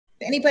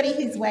anybody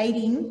who's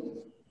waiting,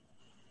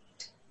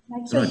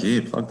 make sure Good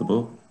idea, plug the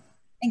book.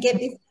 And get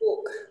this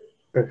book.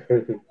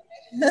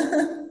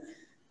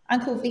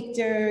 Uncle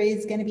Victor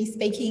is going to be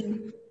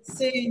speaking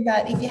soon,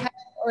 but if you haven't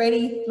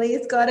already,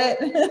 Leah's got it.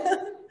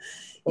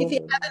 If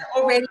you haven't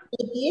already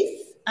read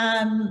this,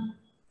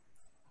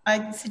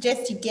 I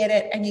suggest you get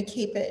it and you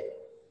keep it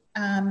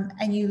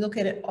and you look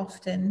at it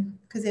often,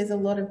 because there's a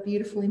lot of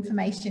beautiful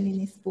information in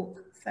this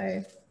book.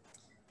 So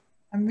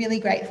I'm really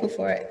grateful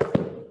for it.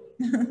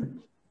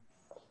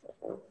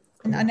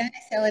 And I know they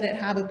sell it at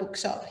Harbour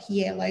Bookshop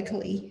here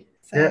locally.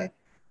 So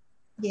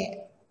yeah.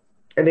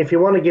 And if you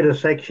want to get a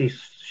sexy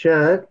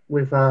shirt,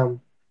 we've brought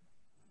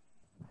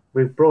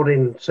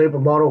in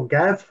supermodel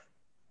Gav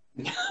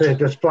to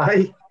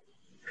display.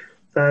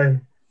 So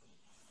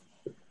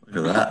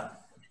look at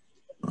that.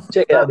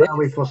 Check out that'll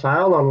be for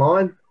sale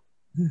online.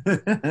 We'll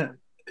put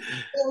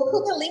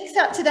the links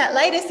up to that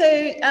later.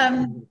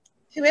 So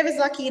whoever's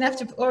lucky enough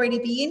to already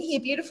be in here,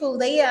 beautiful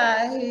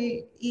Leah,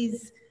 who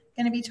is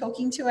going to be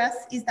talking to us,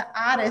 is the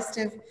artist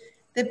of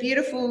the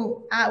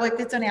beautiful artwork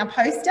that's on our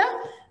poster.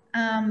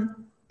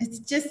 It's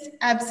just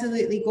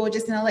absolutely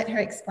gorgeous, and I'll let her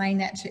explain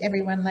that to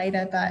everyone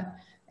later, but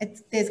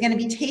there's going to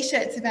be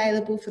t-shirts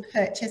available for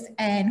purchase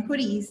and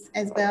hoodies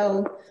as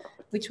well,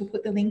 which we'll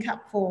put the link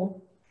up for,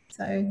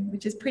 so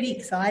which is pretty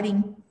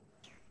exciting.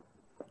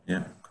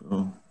 Yeah,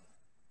 cool.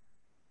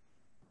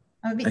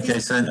 Okay,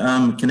 so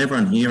can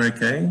everyone hear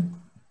okay?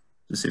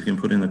 Just if you can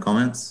put in the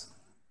comments.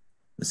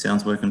 The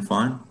sound's working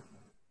fine.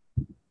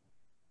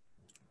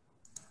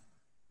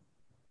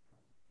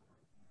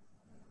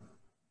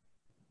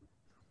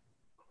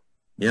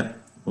 Yep,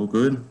 all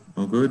good,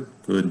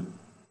 good.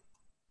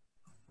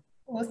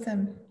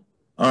 Awesome.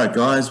 All right,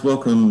 guys,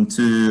 welcome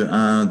to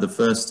the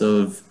first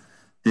of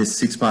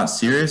this 6-part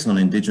series on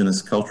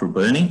Indigenous cultural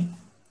burning.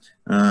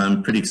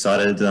 Pretty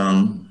excited.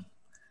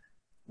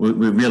 We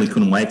really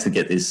couldn't wait to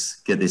get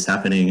this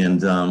happening,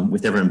 and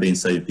with everyone being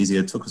so busy,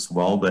 it took us a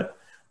while, but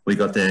we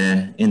got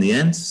there in the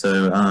end.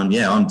 So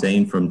yeah, I'm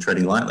Dean from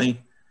Treading Lightly,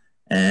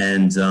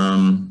 and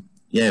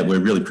yeah,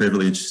 we're really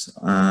privileged.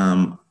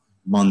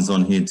 Mon's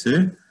on here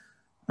too.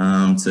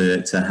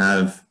 To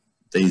have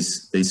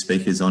these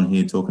speakers on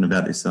here talking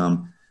about this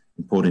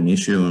important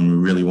issue, and we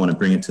really want to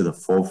bring it to the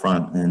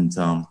forefront. And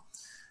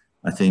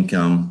I think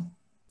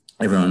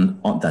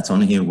everyone that's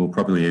on here will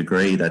probably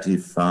agree that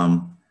if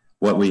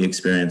what we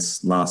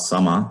experienced last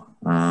summer,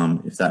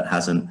 if that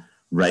hasn't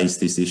raised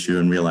this issue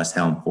and realised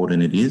how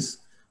important it is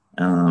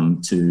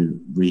to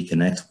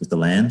reconnect with the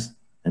land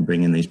and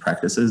bring in these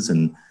practices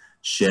and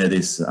share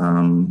this,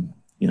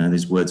 you know,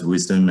 these words of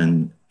wisdom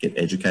and get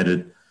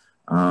educated,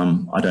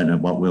 I don't know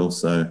what will.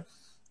 So,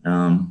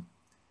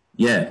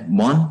 yeah,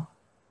 Mon,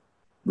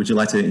 would you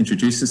like to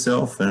introduce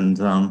yourself and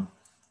how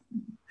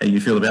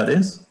you feel about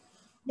this?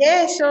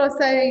 Yeah, sure.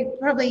 So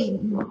probably,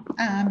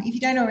 if you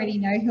don't already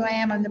know who I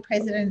am, I'm the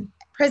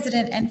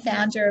president and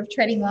founder of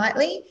Treading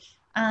Lightly,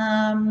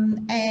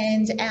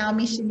 and our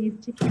mission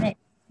is to connect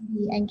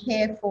and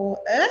care for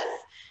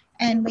Earth,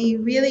 and we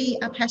really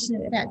are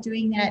passionate about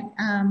doing that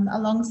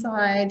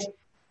alongside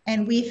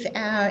and with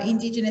our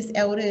Indigenous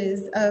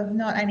elders of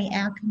not only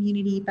our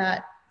community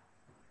but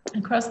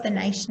across the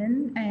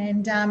nation.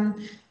 And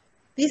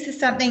this is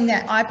something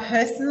that I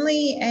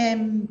personally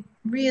am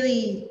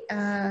really,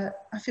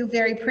 I feel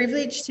very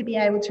privileged to be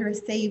able to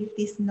receive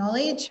this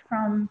knowledge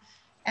from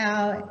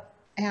our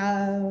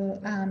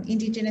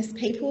Indigenous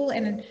people.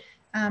 And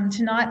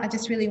tonight I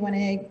just really want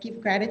to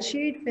give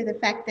gratitude for the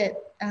fact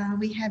that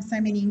we have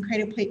so many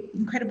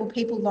incredible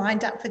people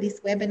lined up for this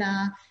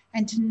webinar.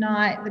 And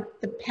tonight,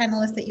 the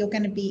panelists that you're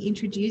going to be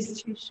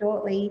introduced to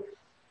shortly,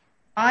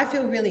 I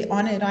feel really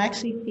honoured. I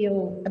actually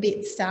feel a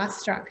bit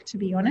starstruck, to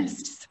be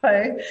honest.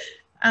 So,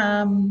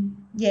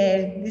 yeah,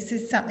 this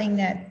is something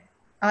that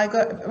I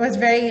was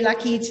very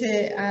lucky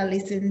to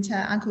listen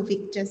to Uncle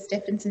Vic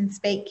Steffensen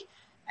speak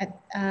at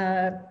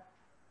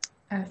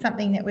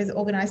something that was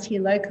organised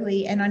here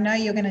locally, and I know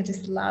you're going to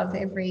just love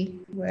every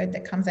word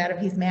that comes out of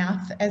his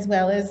mouth, as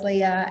well as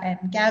Leah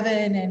and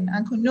Gavin and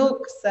Uncle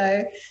Nook.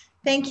 So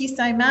thank you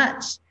so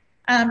much.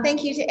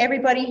 Thank you to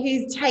everybody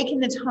who's taken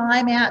the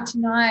time out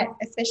tonight,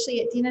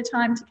 especially at dinner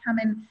time, to come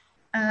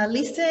and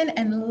listen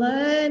and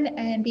learn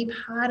and be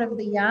part of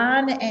the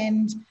yarn.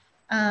 And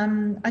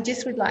I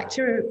just would like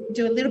to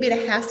do a little bit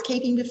of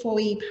housekeeping before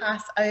we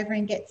pass over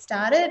and get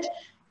started.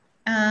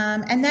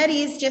 And that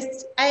is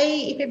just,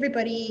 if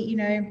everybody, you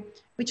know,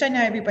 which I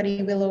know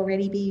everybody will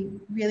already be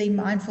really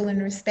mindful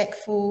and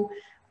respectful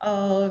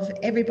of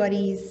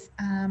everybody's,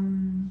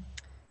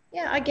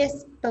 yeah, I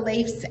guess,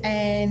 beliefs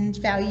and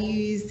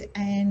values,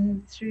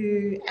 and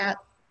throughout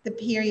the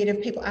period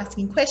of people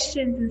asking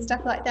questions and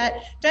stuff like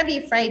that. Don't be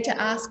afraid to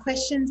ask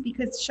questions,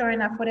 because sure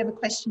enough, whatever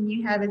question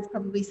you have is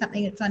probably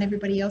something that's on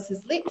everybody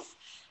else's lips.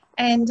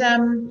 And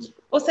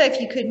also,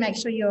 if you could make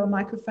sure your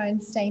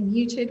microphones stay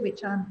muted,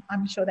 which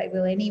I'm sure they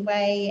will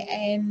anyway.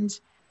 And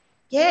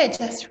yeah,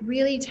 just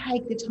really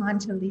take the time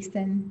to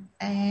listen.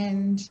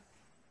 And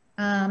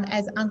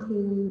as Uncle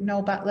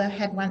Noel Butler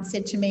had once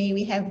said to me,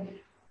 we have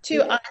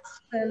 2 eyes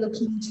for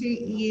looking, 2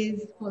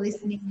 ears for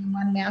listening, and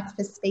 1 mouth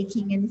for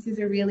speaking. And this is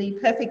a really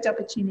perfect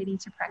opportunity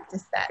to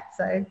practice that.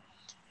 So,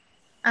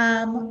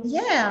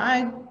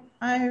 yeah,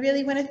 I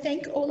really want to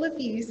thank all of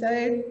you.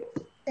 So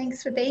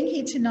thanks for being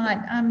here tonight.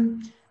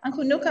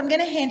 Uncle Nook, I'm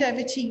going to hand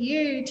over to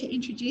you to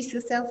introduce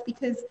yourself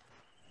because,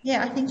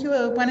 yeah, I think you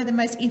are one of the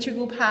most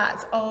integral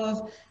parts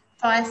of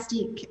Fire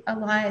Stick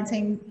Alliance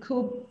and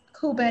cool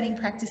burning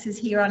practices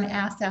here on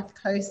our South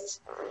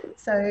Coast.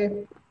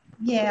 So,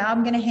 yeah,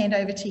 I'm going to hand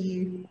over to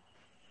you.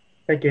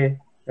 Thank you.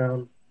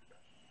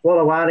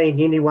 Wallawani,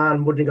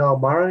 Yiniwan, Mudingal,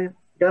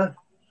 Maraga.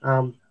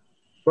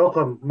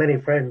 Welcome,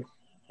 many friends.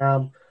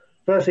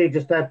 Firstly,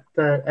 just that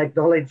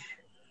acknowledge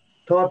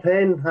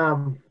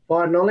Taipan,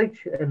 fire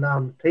knowledge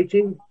and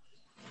teaching,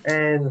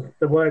 and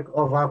the work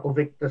of Uncle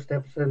Vic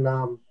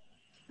Steffensen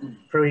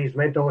through his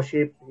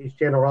mentorship, his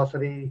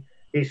generosity,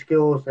 his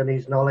skills and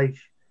his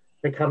knowledge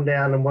to come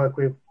down and work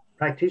with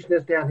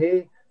practitioners down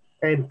here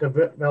and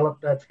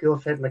develop that skill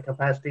set and the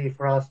capacity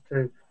for us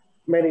to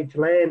manage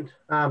land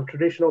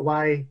traditional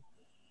way,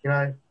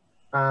 and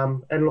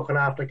looking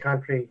after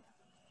country.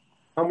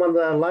 I'm one of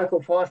the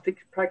local fire stick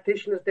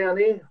practitioners down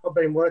here. I've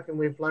been working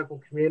with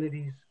local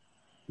communities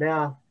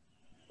now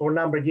for a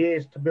number of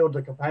years to build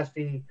the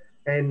capacity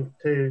and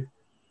to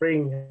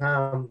bring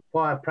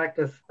fire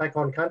practice back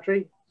on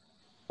country.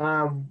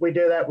 We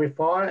do that with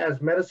fire as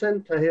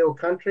medicine to heal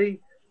country.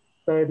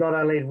 So not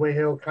only do we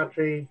heal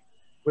country,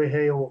 we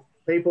heal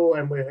people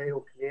and we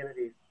heal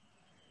communities.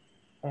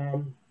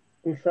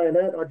 In saying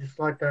that, I'd just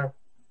like to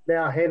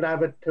now hand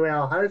over to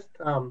our host,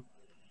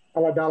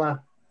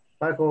 Ulladulla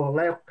Local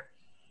Lauk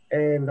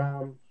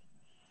and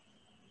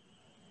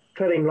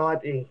Treading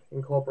Lightly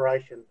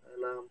Incorporation.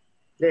 And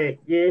yeah,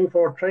 you're in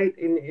for a treat.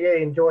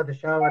 Enjoy the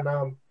show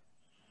and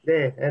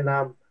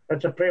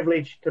it's a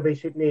privilege to be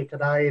sitting here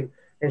today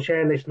and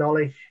sharing this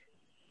knowledge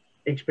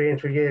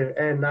experience with you.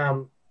 And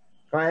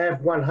I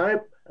have one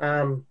hope.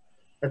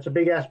 It's a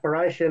big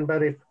aspiration,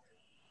 but if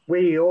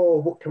we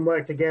all can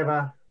work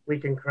together, we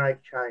can create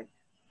change.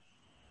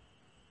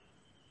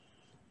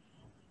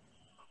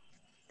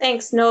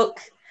 Thanks, Nook.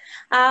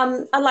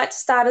 I'd like to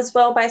start as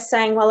well by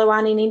saying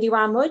Wallawani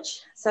Nindiwa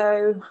Muj.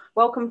 So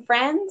welcome,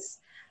 friends.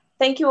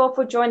 Thank you all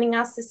for joining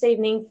us this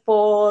evening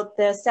for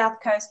the South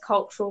Coast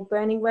Cultural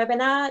Burning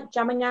Webinar,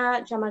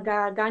 Jamanga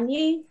Jamaga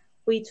Ganyi,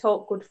 We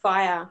Talk Good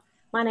Fire.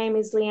 My name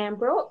is Leanne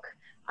Brooke.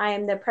 I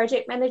am the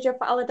Project Manager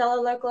for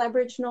Ulladulla Local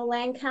Aboriginal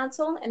Land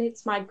Council, and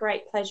it's my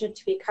great pleasure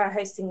to be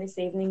co-hosting this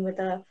evening with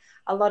a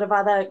lot of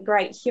other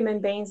great human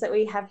beings that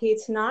we have here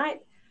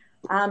tonight.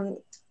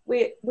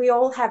 We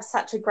all have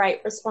such a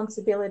great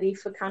responsibility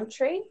for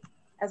country,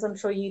 as I'm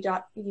sure you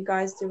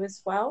guys do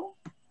as well.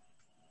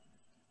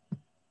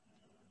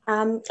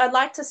 I'd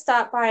like to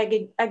start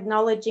by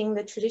acknowledging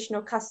the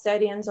traditional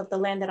custodians of the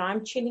land that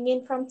I'm tuning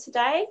in from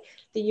today,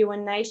 the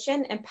Yuin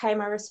Nation, and pay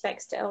my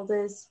respects to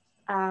elders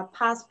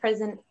past,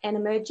 present and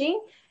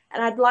emerging.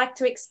 And I'd like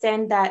to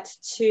extend that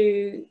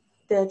to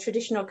the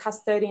traditional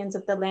custodians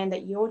of the land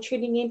that you're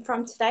tuning in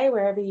from today,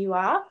 wherever you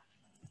are.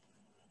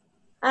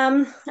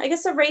 I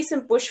guess the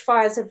recent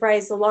bushfires have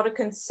raised a lot of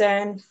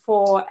concern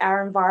for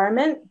our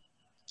environment.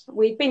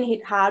 We've been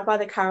hit hard by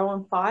the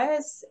Currawong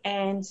fires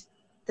and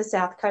the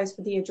South Coast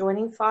with the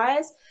adjoining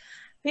fires.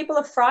 People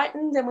are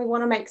frightened and we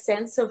want to make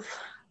sense of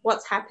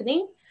what's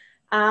happening.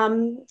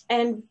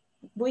 And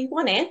we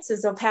want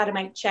answers of how to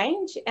make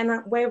change.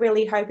 And we're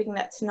really hoping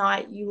that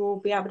tonight you will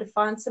be able to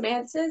find some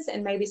answers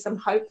and maybe some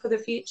hope for the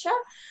future,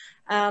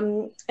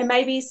 and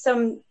maybe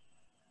some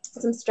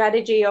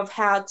strategy of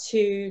how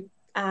to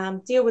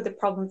deal with the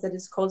problems that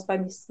is caused by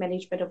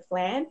mismanagement of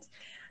land.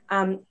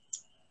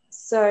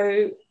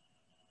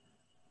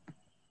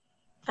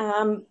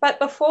 But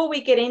before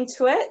we get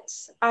into it,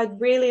 I'd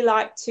really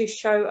like to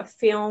show a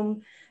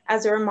film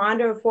as a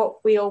reminder of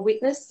what we all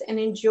witnessed and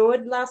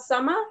endured last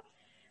summer.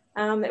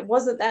 It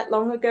wasn't that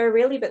long ago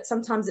really, but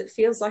sometimes it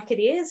feels like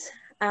it is.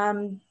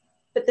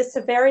 But the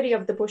severity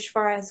of the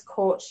bushfire has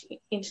caught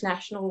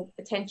international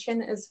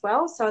attention as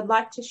well. So I'd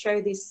like to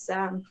show this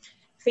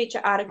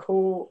feature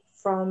article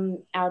from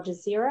Al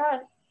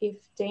Jazeera, if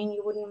Dean,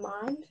 you wouldn't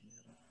mind.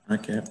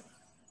 Okay.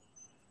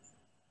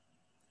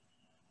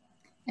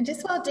 And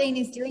just while Dean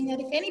is doing that,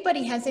 if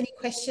anybody has any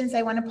questions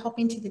they want to pop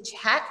into the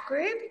chat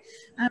group,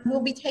 we'll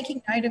be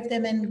taking note of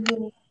them and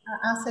we'll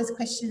ask those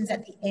questions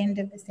at the end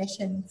of the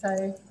session.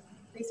 So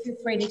please feel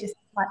free to just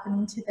type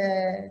them into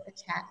the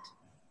chat.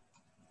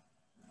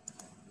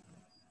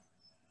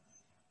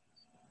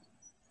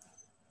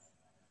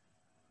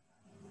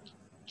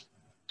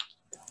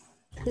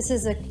 This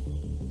is a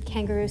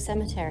kangaroo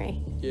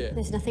cemetery. Yeah.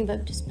 There's nothing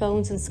but just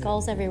bones and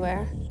skulls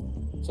everywhere.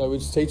 So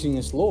it's teaching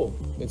us law.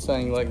 It's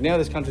saying, like, now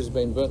this country's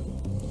been burnt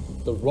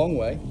the wrong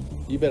way,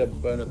 you better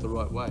burn it the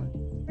right way.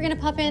 We're going to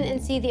pop in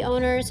and see the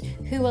owners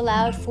who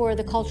allowed for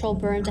the cultural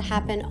burn to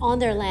happen on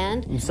their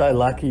land. I'm so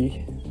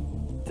lucky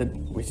that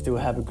we still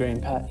have a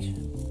green patch.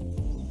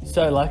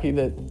 So lucky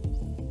that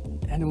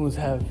animals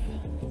have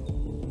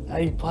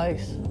a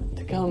place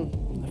to come.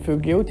 I feel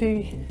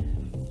guilty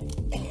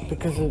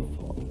because of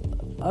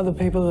other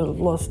people that have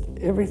lost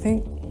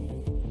everything.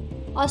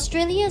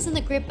 Australia is in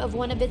the grip of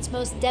one of its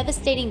most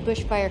devastating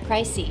bushfire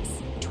crises.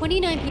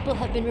 29 people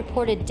have been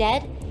reported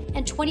dead,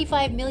 and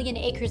 25 million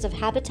acres of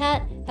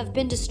habitat have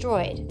been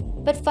destroyed.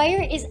 But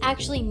fire is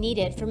actually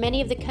needed for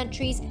many of the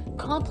country's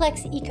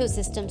complex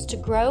ecosystems to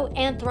grow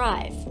and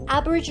thrive.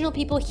 Aboriginal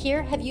people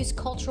here have used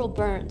cultural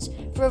burns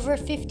for over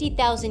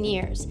 50,000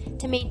 years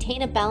to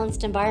maintain a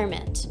balanced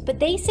environment. But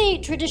they say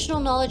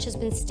traditional knowledge has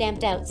been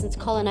stamped out since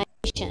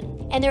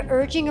colonization, and they're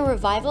urging a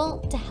revival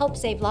to help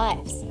save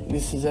lives.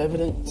 This is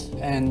evidence,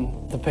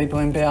 and the people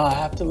in power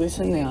have to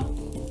listen now.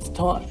 It's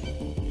time,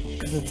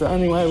 because it's the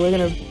only way we're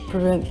going to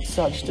prevent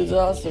such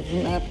disaster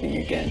from happening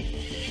again.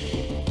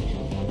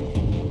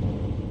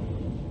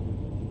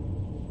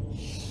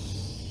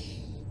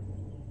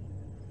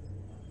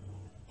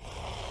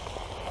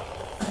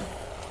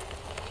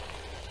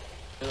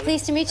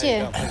 Pleased to meet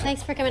you.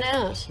 Thanks for coming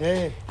out.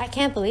 Yeah. I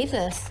can't believe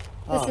this.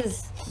 No,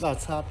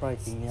 it's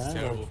heartbreaking, you know.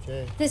 terrible.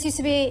 Yeah. This used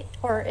to be,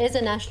 or is,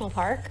 a national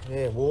park.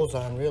 Yeah, war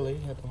zone really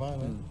at the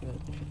moment.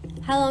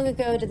 How long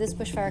ago did this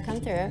bushfire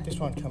come through? This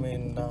one come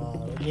in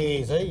New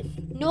Year's Eve.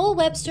 Noel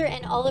Webster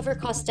and Oliver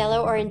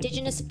Costello are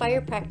Indigenous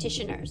fire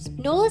practitioners.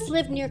 Noel has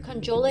lived near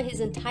Conjola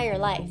his entire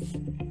life.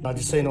 I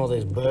just seen all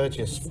these birds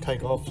just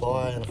take off,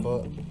 fly, and I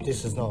thought,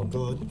 this is not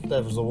good.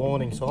 That was a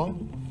warning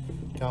sign.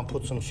 Go and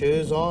put some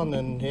shoes on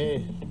and, yeah,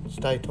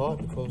 stay tight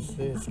because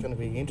it's going to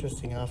be an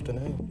interesting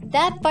afternoon.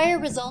 That fire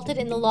resulted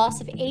in the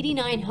loss of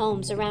 89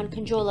 homes around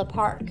Conjola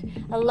Park,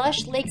 a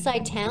lush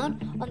lakeside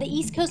town on the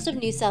east coast of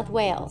New South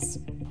Wales.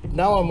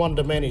 No one wanted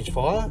to manage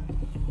fire.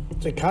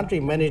 The country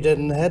managed it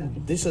and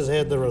this has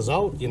had the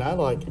result, you know,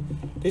 like,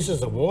 this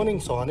is a warning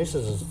sign. This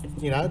is,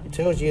 you know,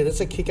 tells you it's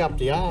a kick up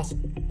the arse.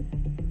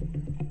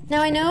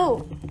 Now I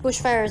know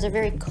bushfires are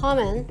very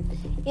common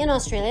in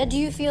Australia. Do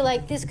you feel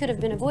like this could have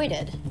been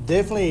avoided?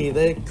 Definitely,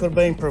 they could have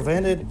been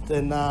prevented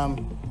and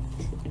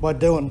by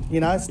doing, you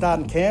know,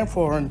 starting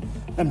camphor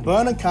and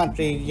burning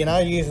country, you know,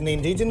 using the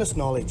Indigenous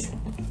knowledge.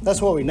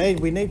 That's what we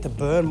need. We need to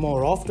burn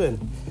more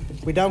often.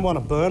 We don't want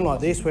to burn like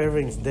this where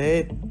everything's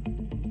dead.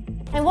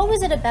 And what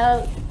was it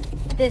about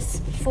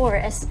this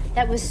forest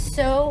that was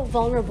so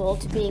vulnerable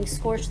to being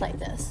scorched like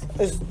this?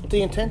 It's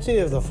the intensity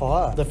of the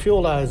fire. The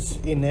fuel loads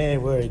in there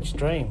were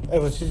extreme. It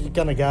was just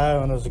going to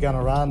go and it was going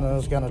to run and it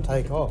was going to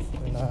take off.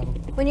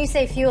 And, when you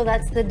say fuel,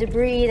 that's the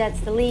debris, that's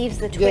the leaves,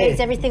 the twigs,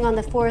 everything on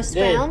the forest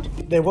ground?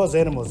 There was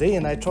animals here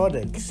and they tried to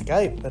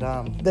escape, but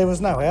there was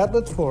no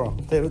outlet for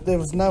them. There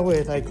was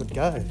nowhere they could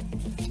go.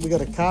 We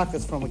got a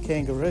carcass from a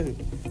kangaroo.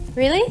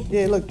 Really?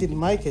 Yeah, look,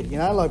 didn't make it, you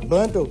know, like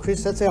burnt to a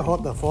crisp. That's how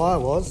hot the fire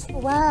was.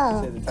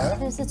 Wow,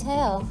 there's the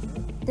tail.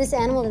 This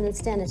animal didn't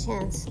stand a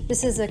chance.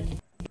 This is a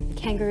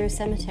kangaroo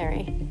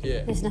cemetery.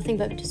 Yeah. There's nothing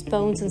but just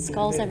bones and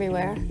skulls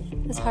everywhere.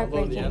 It's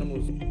heartbreaking. A lot of the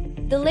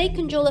animals. The Lake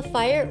Conjola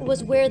fire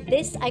was where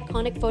this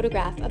iconic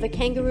photograph of a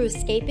kangaroo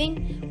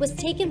escaping was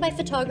taken by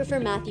photographer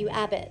Matthew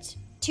Abbott.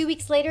 2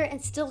 weeks later, and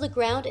still the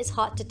ground is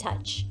hot to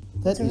touch.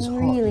 That is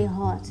really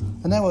hot.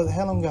 And that was,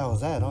 how long ago was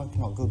that? I'm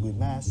not good with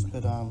maths,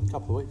 but A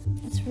couple of weeks.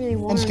 It's really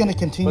warm. and it's going to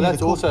continue. But that's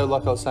to cook also,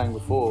 like I was saying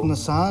before, from the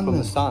sun. From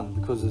the sun,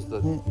 because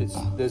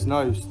there's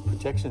no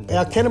protection.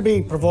 Our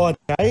canopy provides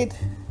shade.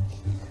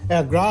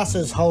 Our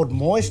grasses hold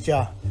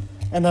moisture,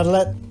 and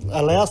that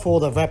allows for all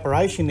the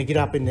evaporation to get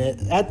up in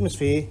the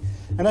atmosphere,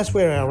 and that's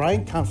where our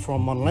rain comes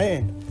from on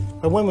land.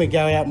 But when we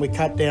go out and we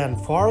cut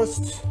down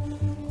forests,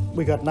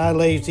 we got no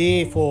leaves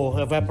here for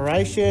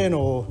evaporation,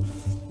 or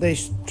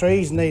these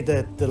trees need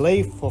the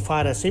leaf for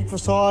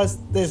photosynthesis.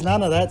 There's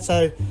none of that,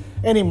 so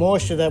any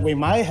moisture that we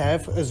may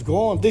have is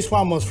gone. This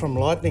one was from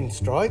lightning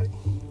strike,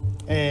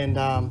 and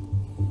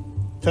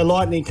so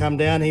lightning come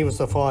down. He was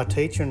the fire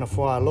teacher and the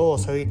fire law,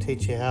 so he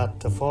teach you how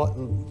to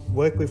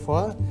work with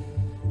fire.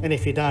 And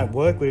if you don't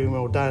work with him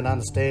or don't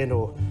understand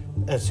or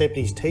accept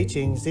his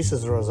teachings, this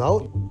is the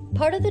result.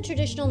 Part of the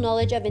traditional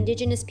knowledge of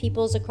Indigenous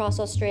peoples across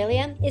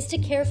Australia is to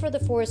care for the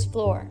forest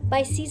floor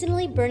by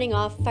seasonally burning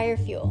off fire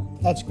fuel.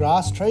 That's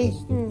grass tree.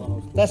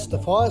 That's the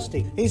fire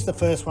stick. He's the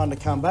first one to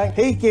come back.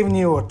 He's giving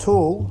you a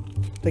tool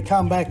to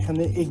come back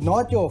and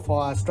ignite your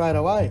fire straight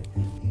away.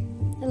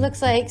 It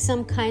looks like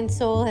some kind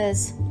soul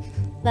has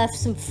left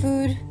some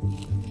food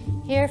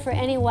here for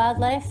any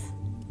wildlife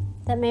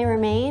that may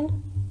remain.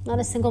 Not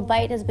a single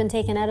bite has been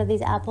taken out of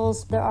these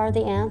apples. There are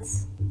the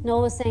ants.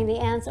 Noel was saying the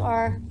ants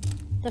are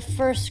the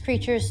first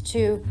creatures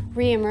to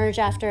re-emerge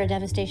after a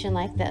devastation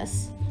like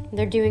this.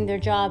 They're doing their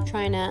job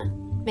trying to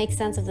make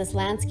sense of this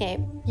landscape.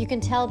 You can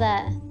tell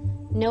that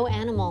no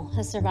animal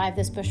has survived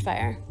this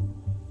bushfire.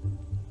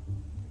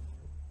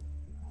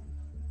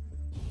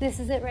 This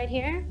is it right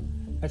here?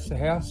 That's the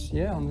house,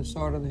 yeah, on the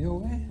side of the hill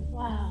there.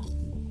 Wow.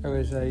 There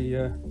was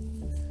a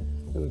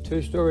little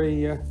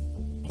two-storey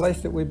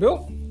place that we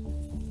built,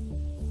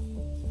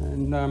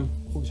 and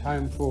it was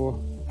home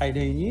for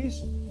 18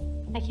 years.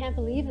 I can't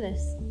believe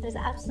this. There's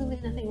absolutely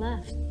nothing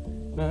left.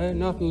 No,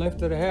 nothing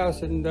left of the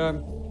house, and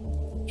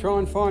try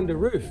and find the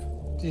roof.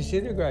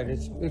 Disintegrated,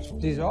 it's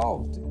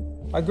dissolved.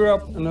 I grew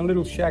up in a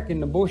little shack in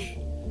the bush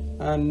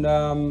and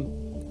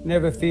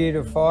never feared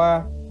a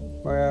fire.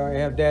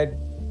 Where our dad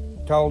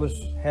told us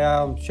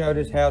how, showed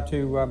us how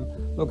to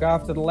look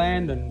after the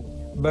land and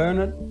burn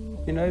it.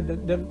 You know,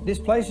 this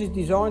place is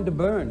designed to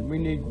burn. We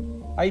need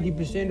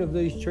 80% of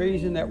these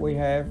trees and that we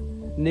have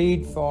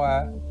need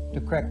fire to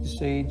crack the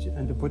seeds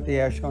and to put the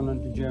ash on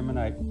and to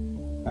germinate.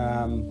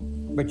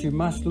 But you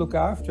must look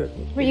after it.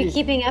 Were you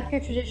keeping up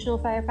your traditional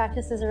fire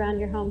practices around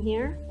your home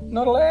here?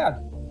 Not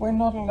allowed. We're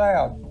not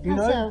allowed. You How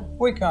know, so?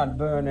 We can't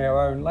burn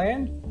our own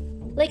land.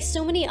 Like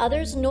so many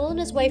others, Noel and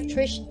his wife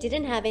Trish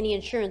didn't have any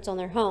insurance on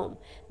their home,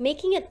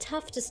 making it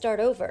tough to start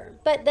over.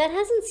 But that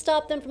hasn't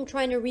stopped them from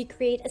trying to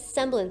recreate a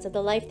semblance of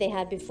the life they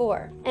had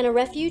before, and a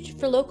refuge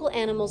for local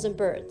animals and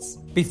birds.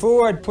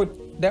 Before I'd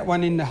put that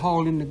one in the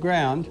hole in the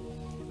ground,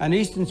 an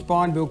eastern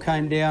spinebill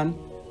came down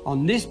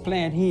on this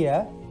plant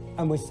here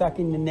and was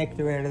sucking the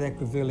nectar out of that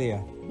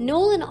grevillea.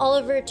 Noel and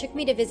Oliver took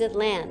me to visit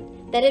land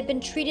that had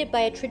been treated by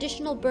a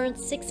traditional burn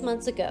 6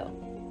 months ago.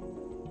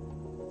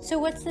 So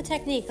what's the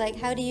technique? Like,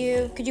 could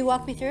you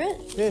walk me through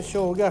it? Yeah,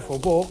 sure, we'll go for a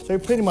walk. So we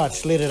pretty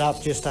much lit it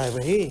up just over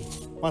here.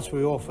 Once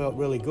we all felt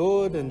really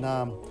good and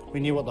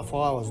we knew what the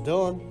fire was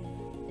doing,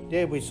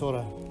 yeah, we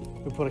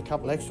put a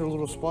couple extra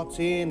little spots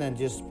in, and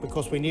just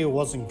because we knew it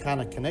wasn't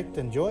kind of connect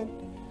and join.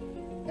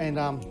 And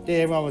yeah,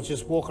 everyone was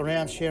just walking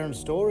around sharing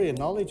story and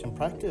knowledge and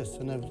practice,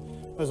 and it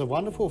was a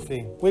wonderful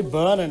thing. We're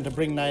burning to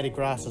bring native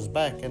grasses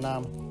back, and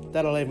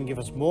that'll even give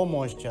us more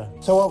moisture.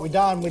 So what we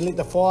done, we lit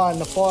the fire,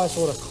 and the fire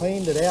sort of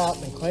cleaned it out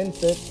and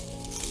cleansed it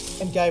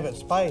and gave it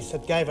space.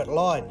 It gave it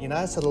light, you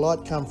know, so the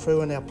light come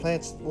through and our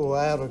plants were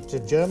able to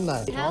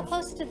germinate. How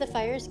close did the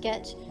fires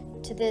get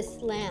to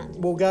this land?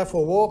 We'll go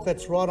for a walk.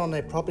 It's right on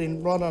their property,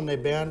 right on their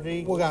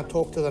boundary. We're going to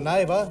talk to the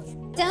neighbour.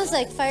 Sounds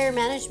like fire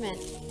management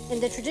in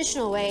the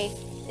traditional way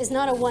is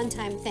not a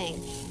one-time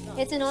thing.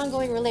 It's an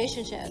ongoing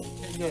relationship.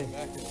 Yeah.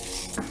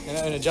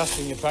 And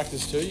adjusting your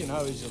practice too, you know,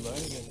 as you're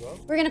learning as well.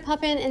 We're going to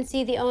pop in and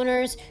see the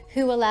owners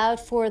who allowed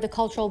for the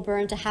cultural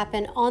burn to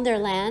happen on their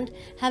land,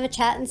 have a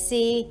chat and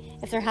see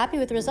if they're happy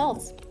with the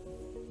results.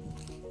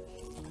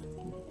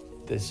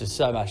 There's just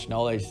so much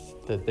knowledge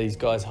that these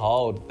guys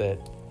hold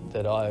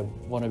that I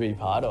want to be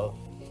part of.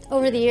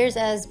 Over the years,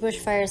 as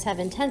bushfires have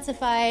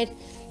intensified,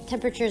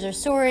 temperatures are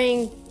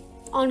soaring,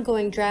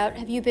 ongoing drought,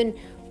 have you been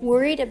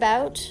worried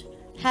about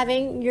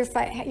having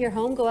your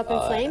home go up in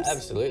flames?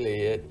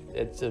 Absolutely.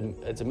 It's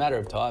a matter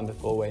of time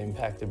before we're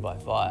impacted by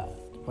fire.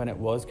 When it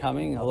was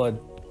coming, all I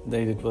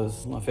needed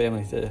was my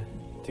family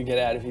to get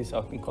out of here so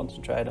I can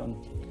concentrate on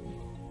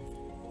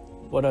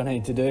what I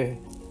need to do.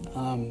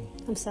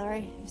 I'm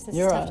sorry. This is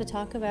You're tough right. to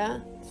talk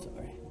about.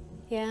 Sorry.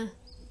 Yeah.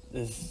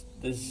 There's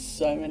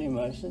so many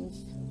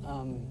emotions.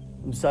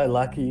 I'm so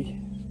lucky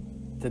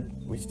that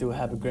we still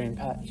have a green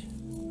patch.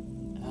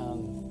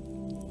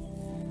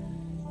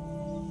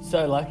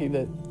 So lucky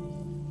that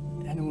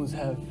animals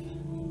have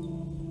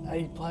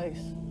a place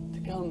to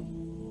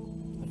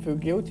come. I feel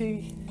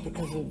guilty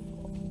because of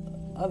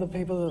other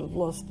people that have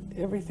lost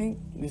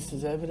everything. This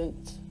is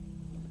evidence.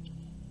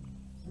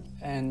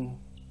 And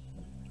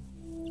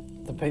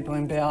the people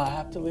in power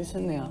have to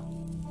listen now,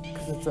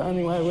 because it's the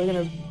only way we're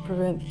going to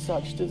prevent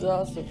such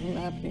disaster from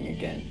happening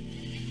again.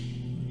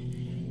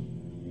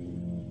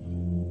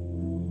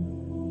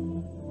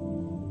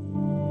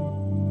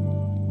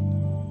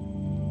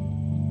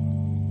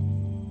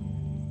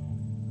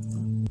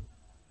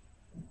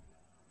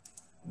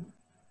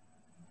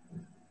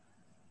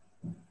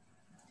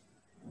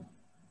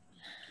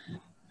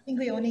 I think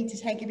we all need to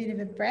take a bit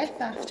of a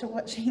breath after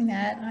watching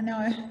that. I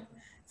know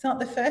it's not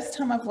the first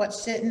time I've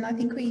watched it, and I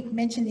think we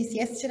mentioned this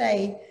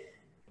yesterday,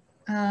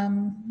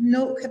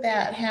 Nook,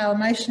 about how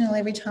emotional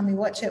every time we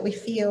watch it we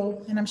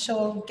feel, and I'm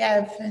sure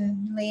Gav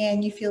and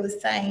Leanne, you feel the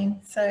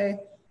same. So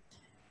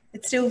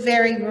it's still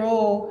very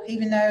raw,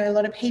 even though a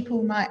lot of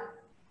people might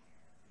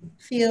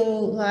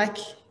feel like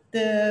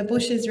the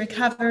bush is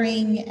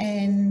recovering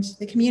and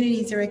the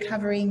communities are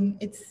recovering.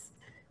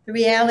 The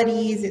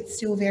reality is it's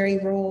still very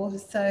raw.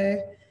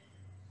 So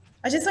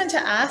I just want to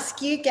ask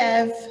you,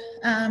 Gav,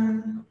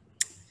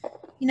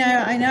 you know,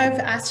 I know I've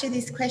asked you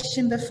this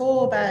question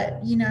before,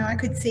 but, you know, I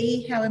could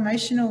see how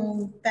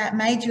emotional that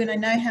made you, and I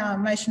know how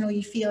emotional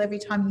you feel every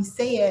time you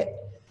see it,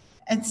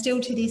 and still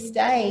to this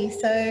day.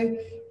 So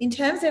in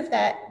terms of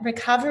that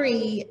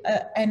recovery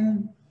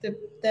and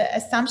the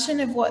assumption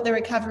of what the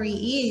recovery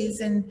is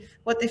and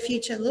what the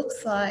future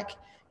looks like,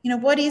 you know,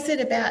 what is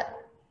it about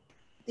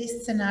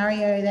this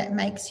scenario that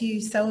makes you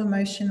so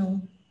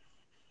emotional?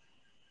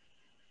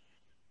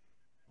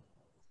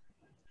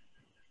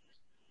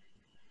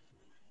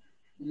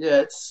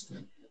 Yeah, it's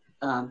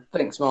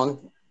thanks, Molly.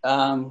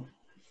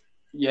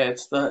 Yeah,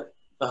 it's the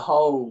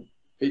whole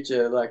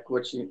picture. Like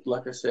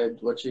I said,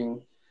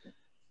 watching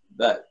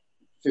that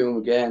film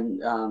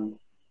again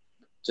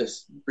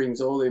just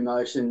brings all the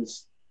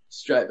emotions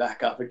straight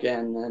back up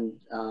again,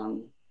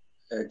 and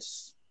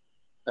it's,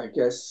 I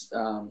guess,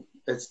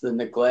 it's the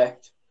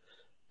neglect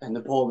and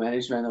the poor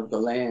management of the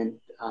land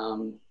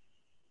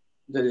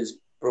that has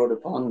brought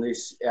upon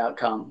this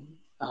outcome,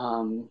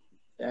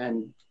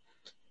 and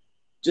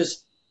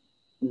just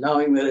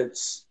knowing that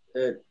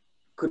it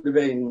could have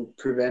been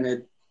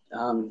prevented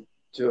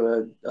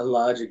to a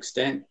large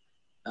extent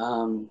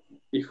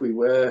if we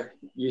were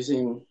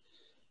using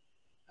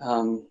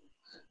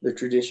the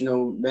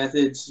traditional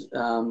methods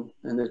and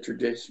the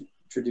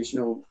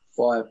traditional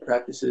fire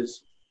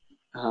practices.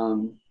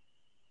 And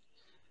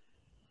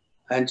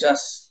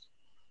just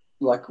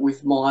like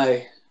with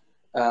my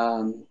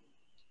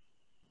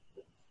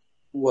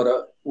what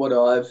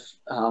I've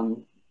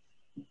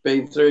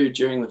been through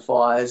during the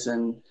fires,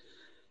 and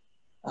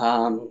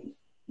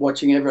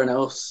watching everyone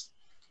else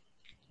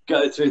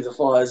go through the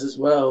fires as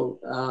well,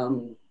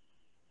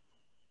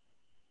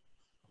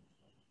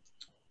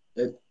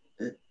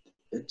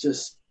 it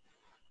just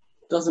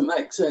doesn't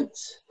make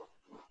sense.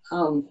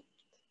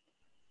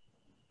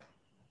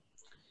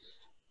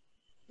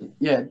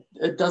 Yeah,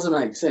 it doesn't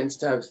make sense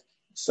to have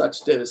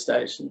such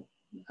devastation.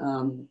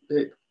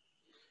 It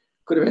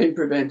could have been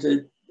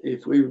prevented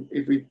if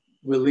we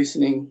were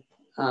listening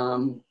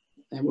and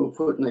we were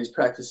putting these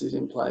practices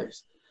in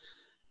place.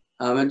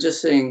 And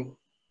just seeing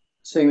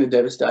the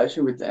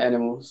devastation with the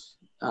animals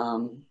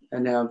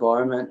and our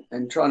environment,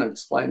 and trying to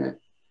explain it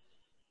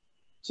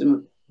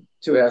to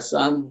our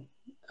son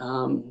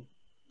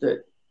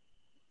that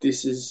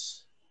this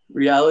is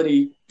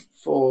reality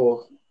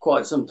for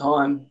quite some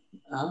time.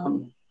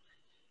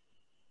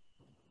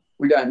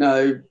 We don't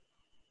know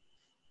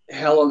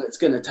how long it's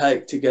going to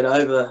take to get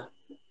over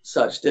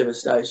such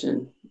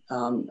devastation,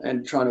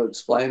 and trying to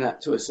explain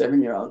that to a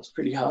 7-year-old is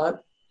pretty hard.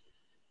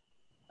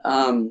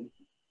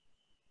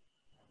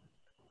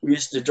 We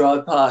used to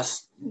drive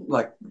past,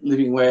 like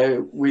living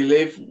where we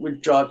live, we'd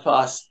drive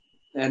past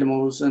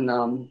animals, and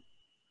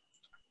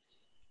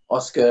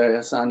Oscar,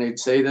 our son, he'd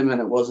see them,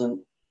 and it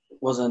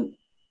wasn't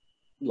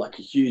like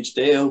a huge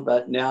deal.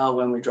 But now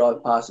when we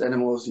drive past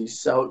animals,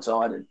 he's so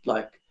excited,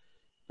 like,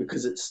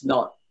 because it's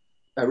not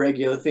a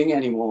regular thing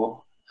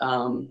anymore.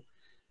 And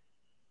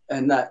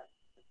that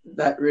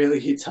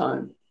really hits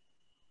home.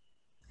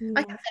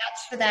 I can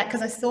vouch for that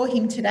because I saw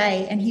him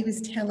today and he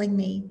was telling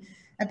me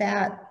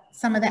about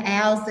some of the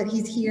owls that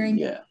he's hearing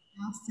in the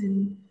house,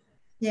 and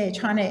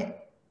trying to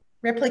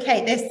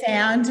replicate their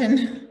sound, and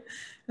it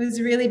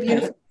was really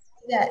beautiful to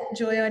see that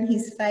joy on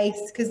his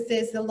face, because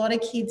there's a lot of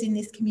kids in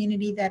this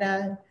community that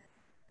are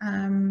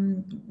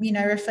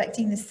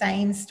reflecting the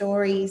same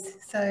stories.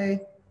 So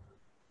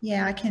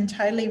yeah, I can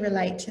totally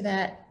relate to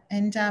that.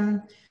 And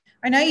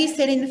I know you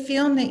said in the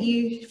film that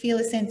you feel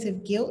a sense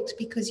of guilt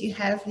because you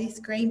have this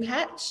green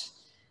patch.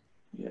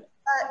 Yeah.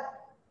 But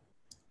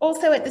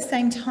also at the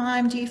same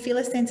time, do you feel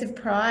a sense of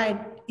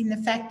pride in the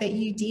fact that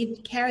you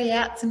did carry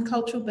out some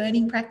cultural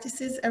burning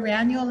practices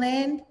around your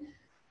land,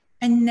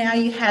 and now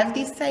you have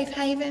this safe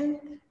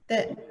haven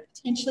that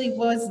potentially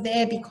was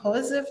there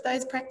because of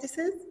those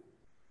practices?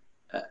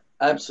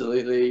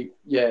 Absolutely.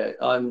 Yeah,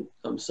 I'm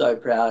so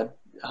proud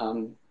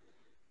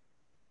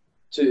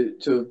to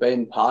have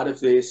been part of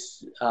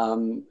this,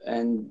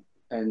 and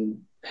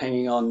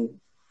hanging on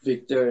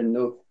Victor and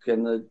Nook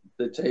and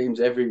the team's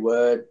every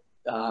word,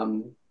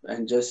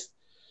 and just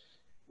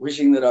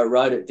wishing that I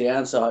wrote it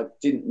down so I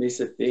didn't miss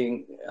a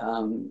thing.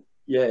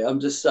 Yeah, I'm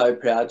just so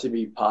proud to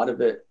be part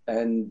of it,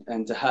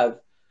 and to have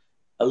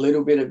a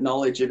little bit of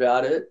knowledge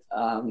about it.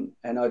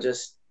 And I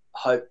just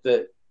hope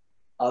that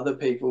other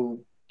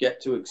people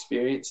get to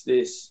experience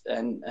this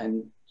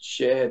and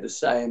share the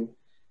same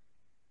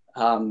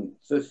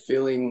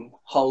fulfilling,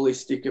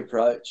 holistic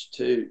approach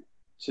to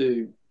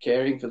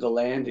caring for the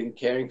land and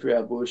caring for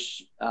our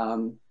bush,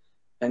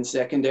 and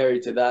secondary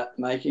to that,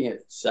 making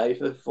it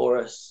safer for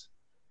us,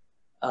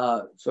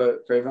 for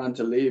everyone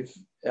to live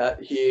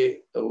out here.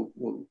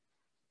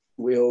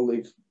 We all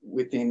live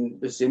within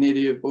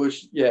vicinity of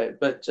bush,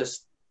 but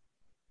just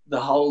the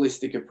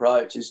holistic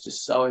approach is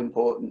just so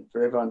important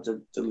for everyone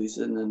to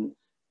listen and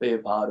be a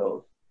part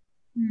of.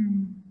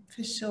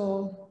 For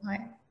sure, I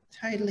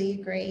totally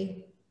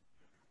agree.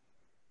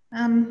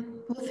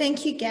 Well,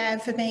 thank you,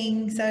 Gav, for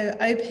being so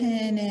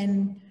open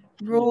and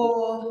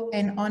raw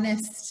and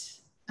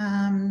honest,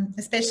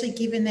 especially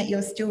given that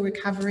you're still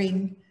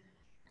recovering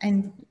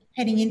and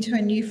heading into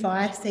a new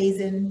fire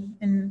season,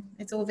 and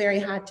it's all very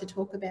hard to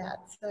talk about.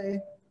 So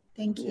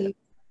thank you. Yeah.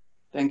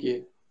 Thank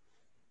you.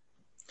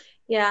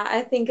 Yeah,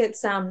 I think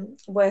it's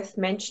worth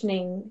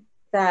mentioning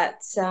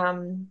that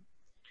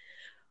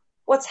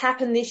what's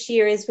happened this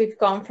year is we've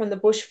gone from the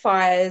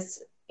bushfires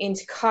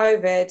into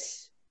COVID,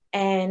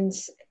 and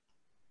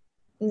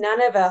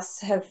none of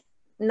us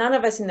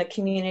in the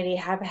community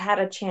have had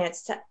a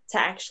chance to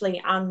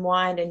actually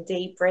unwind and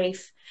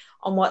debrief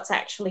on what's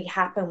actually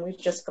happened. We've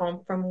just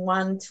gone from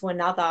one to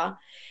another.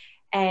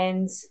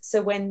 And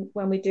so when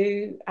we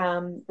do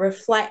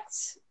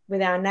reflect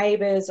with our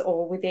neighbours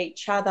or with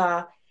each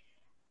other,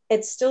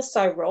 it's still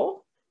so raw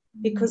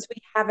because we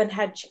haven't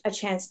had a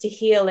chance to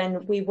heal.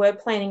 And we were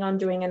planning on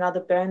doing another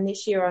burn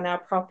this year on our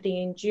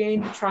property in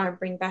June to try and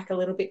bring back a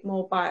little bit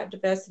more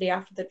biodiversity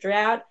after the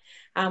drought.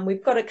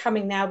 We've got it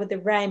coming now with the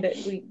rain, but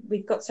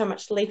we've got so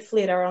much leaf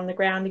litter on the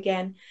ground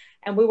again.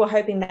 And we were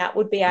hoping that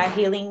would be our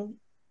healing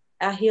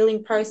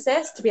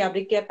process, to be able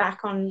to get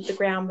back on the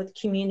ground with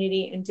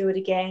community and do it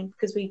again,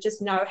 because we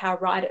just know how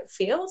right it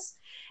feels.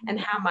 and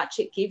how much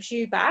it gives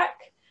you back.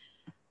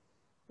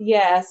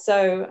 Yeah,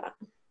 so,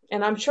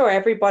 and I'm sure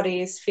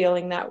everybody is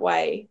feeling that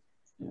way.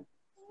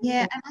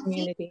 Yeah,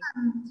 and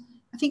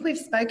I think we've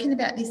spoken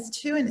about this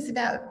too, and it's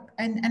about,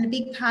 and a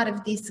big part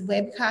of this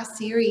webcast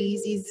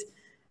series is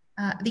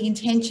the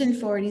intention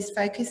for it is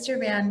focused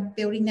around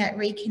building that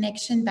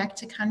reconnection back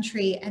to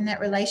country and that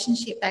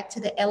relationship back to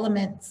the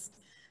elements,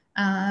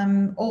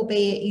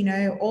 albeit, you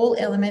know, all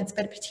elements,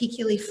 but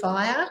particularly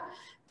fire,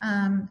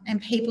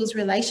 and people's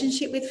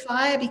relationship with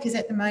fire, because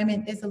at the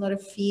moment there's a lot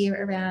of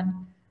fear around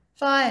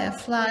fire,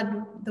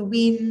 flood, the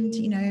wind,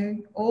 you know,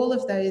 all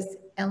of those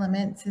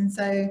elements. And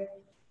so,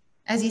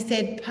 as you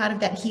said, part of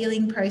that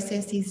healing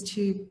process is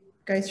to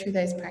go through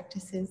those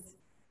practices.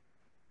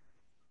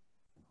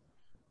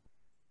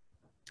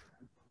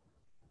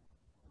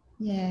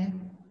 Yeah.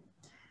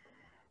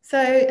 So,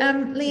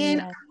 Leanne,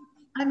 Yeah.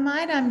 I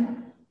might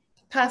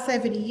pass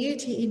over to you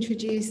to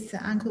introduce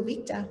Uncle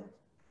Victor.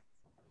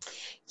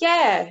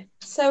 Yeah.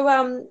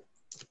 So,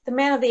 the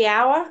man of the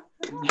hour,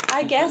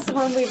 I guess,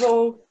 when we've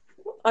all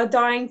are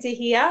dying to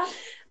hear.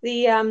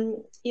 The,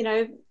 you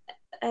know,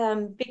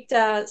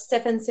 Victor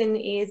Steffensen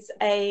is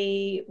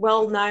a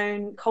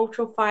well-known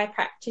cultural fire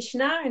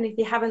practitioner, and if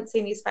you haven't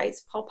seen his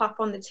face pop up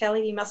on the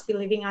telly, you must be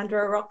living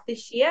under a rock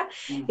this year.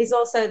 He's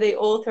also the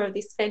author of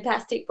this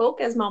fantastic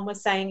book, as Mom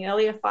was saying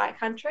earlier, Fire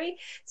Country.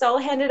 So I'll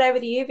hand it over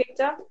to you,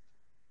 Victor.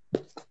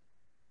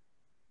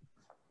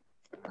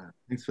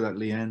 Thanks for that,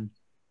 Leanne.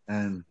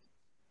 And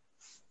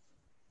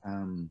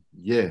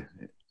yeah,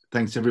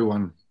 thanks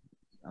everyone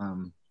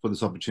for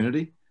this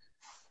opportunity.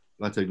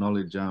 I'd like to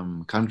acknowledge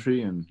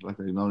country, and I'd like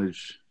to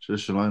acknowledge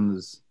traditional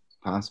owners,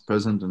 past,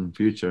 present, and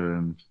future,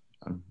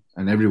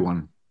 and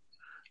everyone.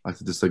 I'd like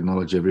to just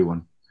acknowledge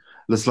everyone.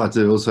 I'd just like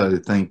to also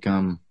thank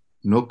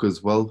Nook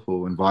as well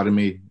for inviting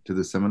me to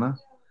the seminar,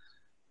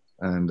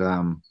 and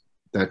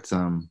that's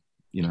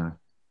you know,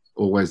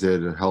 always there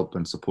to help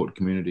and support the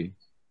community,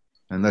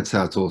 and that's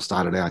how it's all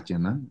started out. You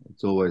know,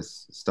 it's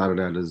always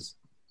started out as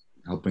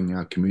helping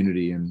our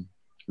community and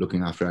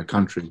looking after our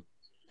country.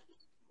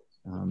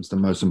 It's the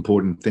most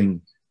important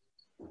thing.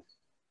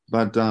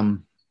 But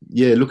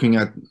yeah, looking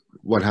at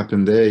what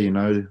happened there, you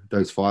know,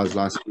 those fires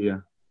last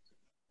year,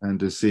 and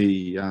to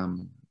see, you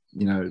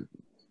know,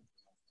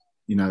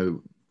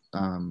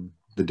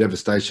 the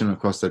devastation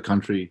across the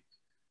country,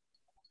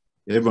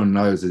 everyone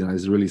knows, you know,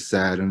 it's really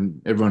sad,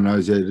 and everyone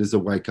knows, yeah, it is a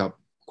wake-up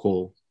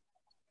call.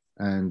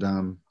 And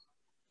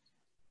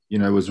you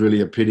know, it was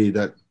really a pity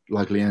that,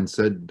 like Leanne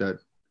said, that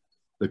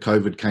the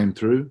COVID came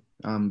through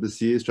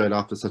this year straight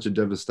after such a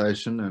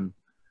devastation, and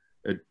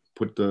it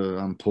put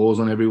the pause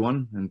on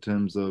everyone in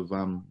terms of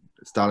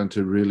starting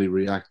to really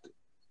react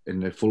in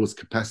their fullest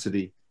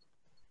capacity.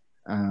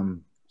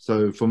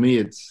 So for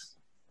me,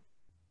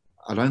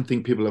 I don't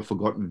think people have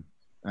forgotten,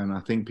 and I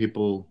think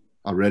people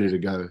are ready to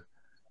go.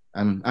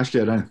 And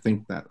actually, I don't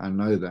think that, I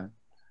know that,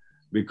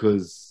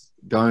 because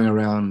going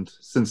around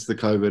since the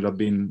COVID, I've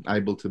been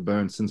able to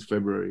burn since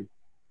February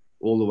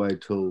all the way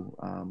till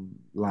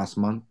last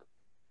month.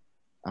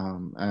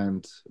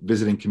 And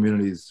visiting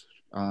communities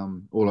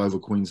all over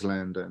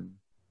Queensland and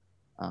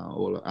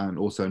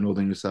also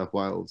northern New South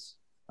Wales,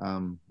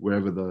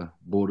 wherever the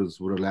borders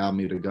would allow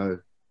me to go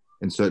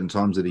in certain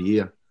times of the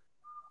year.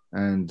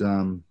 And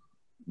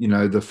you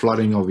know, the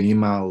flooding of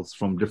emails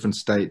from different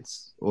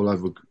states all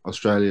over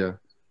Australia,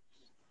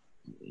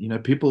 you know,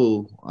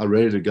 people are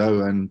ready to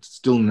go, and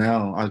still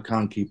now I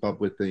can't keep up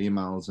with the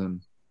emails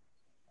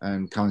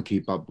and can't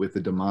keep up with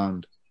the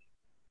demand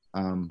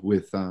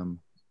with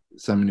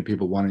so many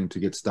people wanting to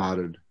get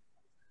started.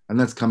 And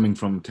that's coming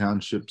from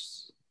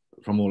townships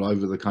from all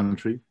over the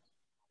country.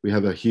 We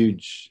have a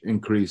huge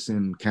increase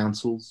in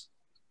councils,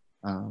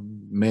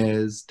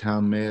 mayors,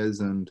 town mayors,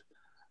 and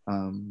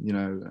you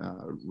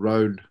know,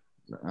 road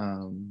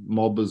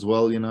mob as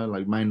well, you know,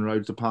 like main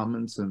road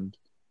departments, and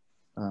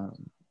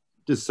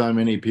just so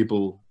many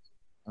people,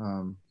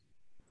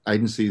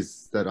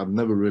 agencies that I've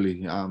never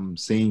really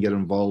seen get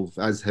involved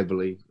as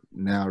heavily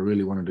now,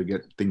 really wanted to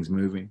get things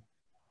moving.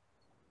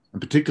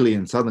 And particularly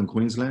in southern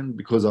Queensland,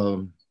 because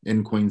I'm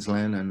in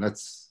Queensland, and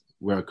that's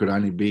where I could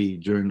only be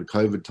during the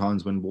COVID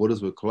times when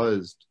borders were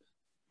closed.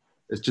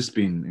 It's just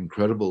been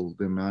incredible,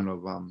 the amount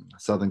of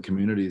southern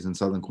communities in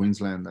southern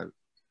Queensland that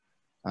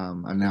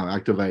are now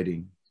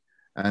activating.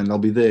 And I'll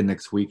be there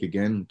next week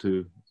again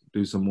to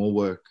do some more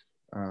work.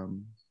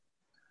 And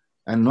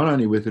not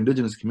only with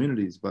Indigenous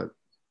communities, but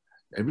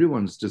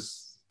everyone's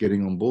just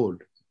getting on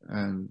board.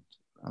 And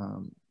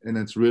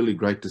it's really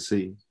great to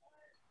see.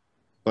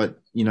 But,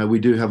 you know, we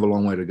do have a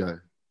long way to go,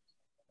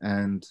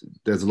 and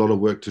there's a lot of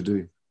work to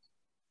do.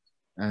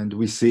 And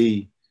we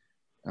see,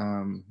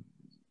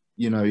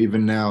 you know,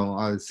 even now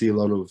I see a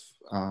lot of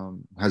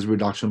hazard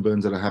reduction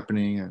burns that are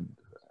happening, and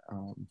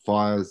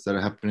fires that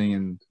are happening,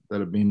 and that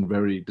have been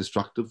very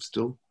destructive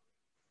still.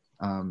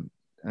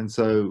 And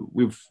so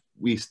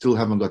we still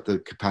haven't got the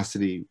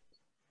capacity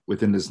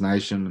within this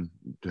nation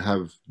to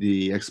have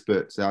the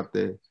experts out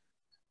there,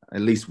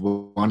 at least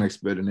one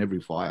expert in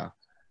every fire,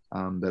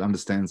 that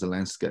understands the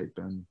landscape.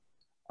 And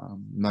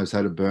knows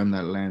how to burn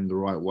that land the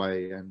right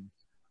way,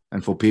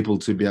 and for people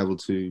to be able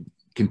to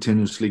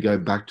continuously go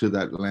back to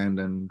that land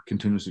and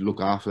continuously look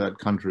after that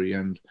country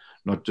and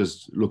not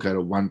just look at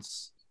it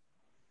once,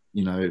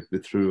 you know,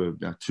 through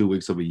about 2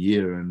 weeks of a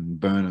year and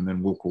burn and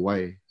then walk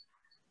away.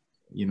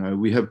 You know,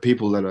 we have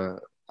people that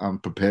are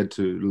prepared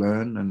to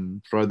learn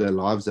and throw their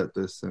lives at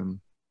this, and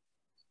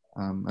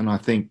I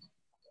think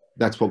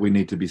that's what we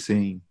need to be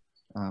seeing,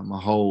 a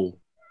whole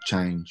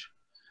change,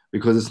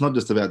 because it's not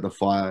just about the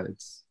fire.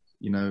 It's,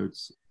 you know,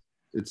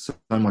 it's so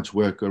much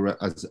work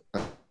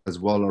as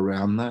well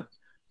around that.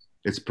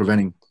 It's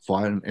preventing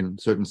fire in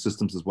certain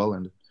systems as well,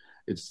 and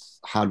it's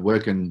hard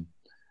work and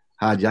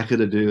hard yakka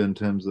to do in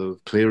terms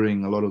of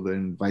clearing a lot of the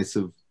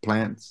invasive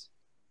plants.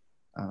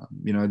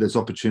 You know, there's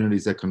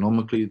opportunities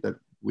economically that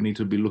we need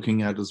to be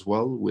looking at as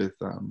well, with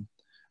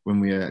when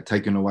we are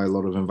taking away a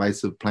lot of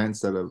invasive plants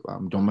that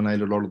have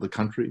dominated a lot of the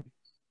country.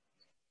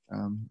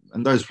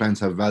 And those plants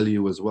have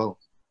value as well.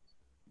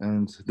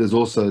 And there's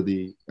also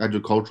the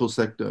agricultural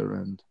sector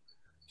and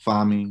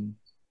farming,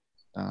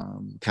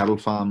 cattle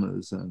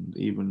farmers and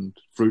even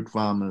fruit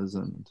farmers,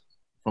 and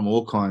from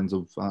all kinds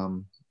of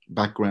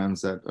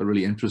backgrounds that are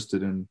really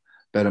interested in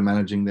better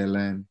managing their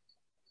land.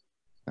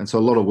 And so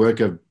a lot of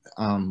work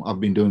I've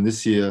been doing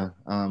this year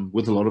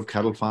with a lot of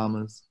cattle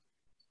farmers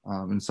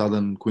in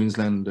southern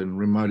Queensland and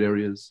remote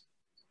areas.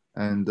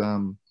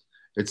 And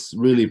it's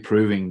really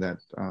proving that,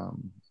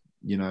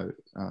 you know,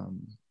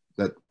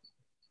 that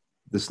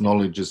this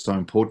knowledge is so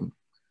important.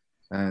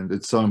 And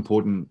it's so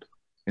important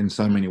in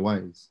so many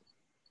ways.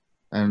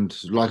 And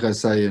like I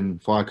say in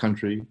Fire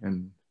Country,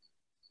 and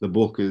the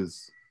book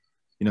is,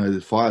 you know,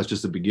 the fire is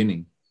just the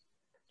beginning.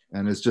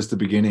 And it's just the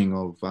beginning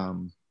of,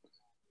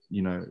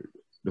 you know,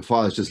 the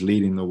fire is just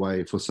leading the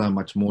way for so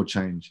much more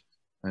change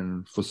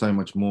and for so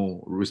much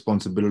more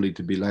responsibility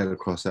to be laid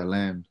across our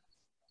land.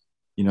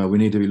 You know, we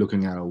need to be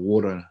looking at our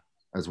water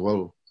as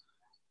well.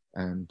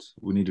 And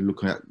we need to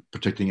look at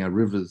protecting our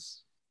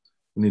rivers.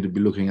 We need to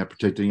be looking at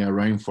protecting our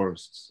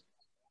rainforests,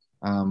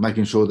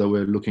 making sure that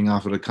we're looking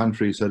after the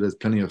country so there's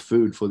plenty of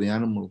food for the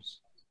animals.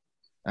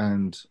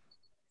 And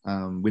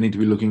we need to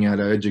be looking at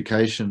our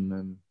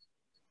education,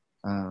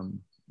 and,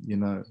 you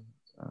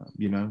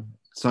know,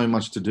 so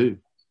much to do.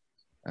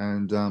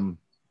 And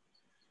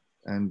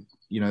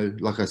you know,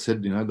 like I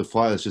said, you know, the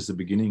fire is just the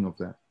beginning of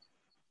that.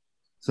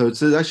 So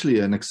it's actually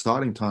an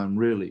exciting time,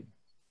 really.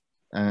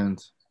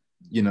 And,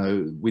 you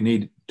know, we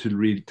need to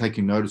really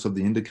taking notice of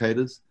the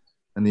indicators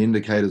and the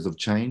indicators of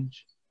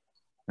change.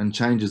 And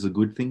change is a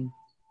good thing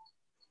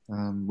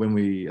when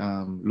we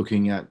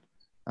looking at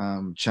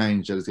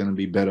change that is going to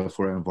be better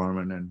for our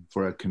environment and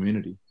for our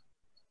community.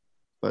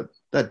 But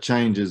that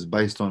change is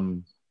based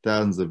on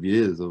thousands of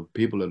years of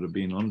people that have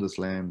been on this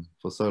land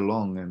for so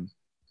long and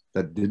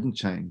that didn't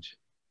change.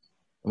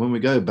 And when we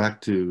go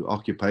back to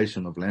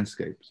occupation of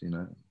landscapes, you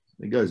know,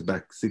 it goes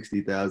back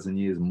 60,000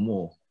 years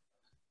more,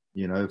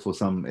 you know, for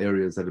some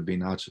areas that have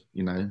been,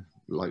 you know,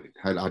 like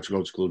had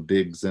archaeological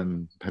digs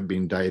and have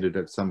been dated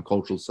at some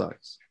cultural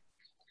sites.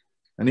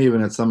 And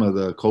even at some of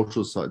the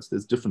cultural sites,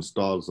 there's different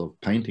styles of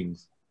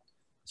paintings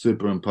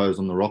superimposed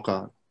on the rock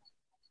art.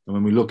 And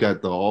when we look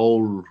at the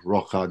old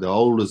rock art, the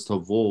oldest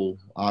of all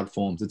art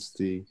forms, it's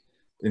the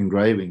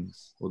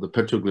engravings or the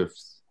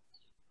petroglyphs.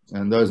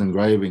 And those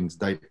engravings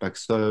date back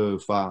so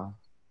far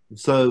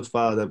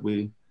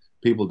that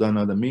people don't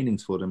know the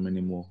meanings for them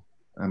anymore,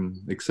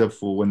 except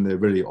for when they're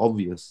really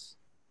obvious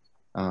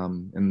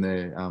in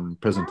their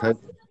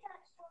presentation.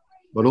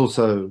 But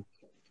also,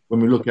 when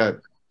we look at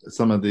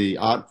some of the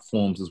art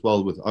forms as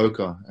well with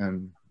ochre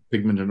and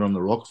pigmented on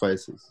the rock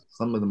faces,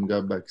 some of them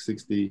go back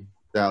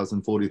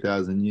 60,000,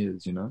 40,000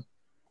 years, you know,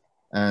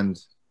 and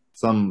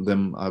some of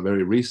them are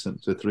very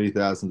recent, to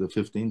 3,000 to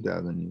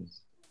 15,000 years.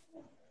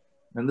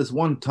 And this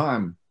one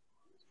time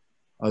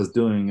I was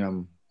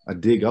doing a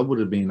dig, I would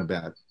have been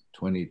about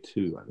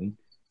 22, I think.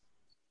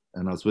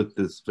 And I was with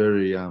this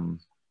very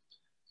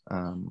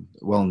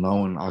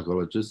well-known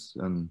archaeologist,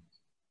 and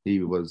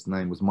his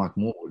name was Mike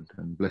Morwood,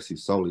 and bless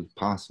his soul, he's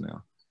passed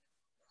now.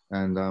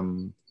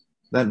 And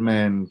that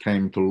man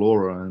came to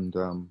Laura, and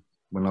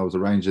when I was a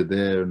ranger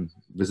there and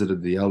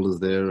visited the elders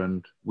there,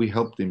 and we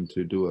helped him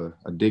to do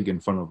a dig in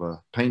front of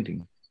a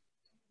painting.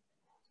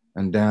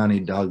 And down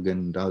he dug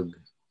and dug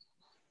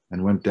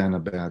and went down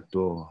about,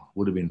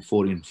 would have been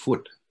 14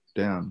 foot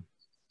down.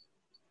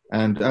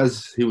 And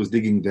as he was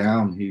digging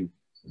down,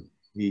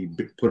 he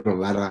put a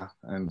ladder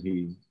and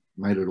he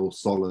made it all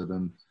solid.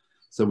 And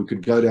so we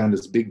could go down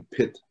this big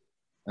pit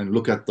and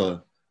look at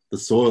the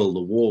soil,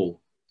 the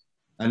wall.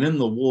 And in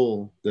the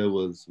wall, there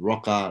was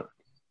rock art.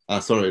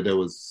 There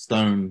was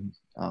stone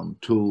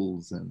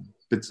tools and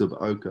bits of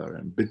ochre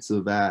and bits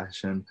of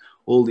ash and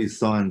all these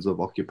signs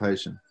of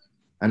occupation.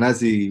 And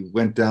as he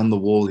went down the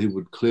wall, he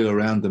would clear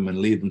around them and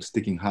leave them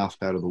sticking half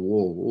out of the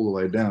wall all the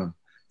way down.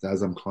 So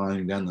as I'm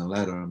climbing down the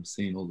ladder, I'm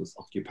seeing all this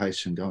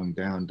occupation going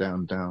down,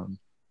 down, down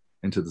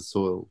into the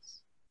soils.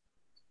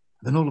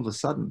 Then all of a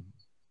sudden,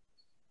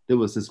 there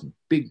was this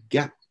big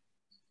gap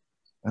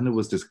and it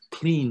was this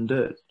clean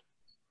dirt.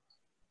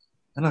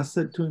 And I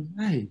said to him,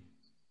 hey,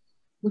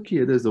 look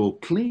here, there's all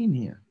clean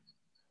here.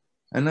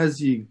 And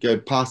as you go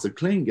past the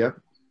clean gap,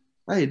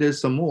 hey,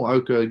 there's some more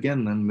ochre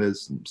again, and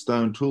there's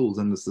stone tools,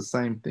 and it's the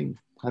same thing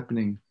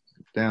happening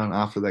down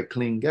after that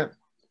clean gap.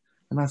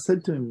 And I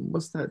said to him,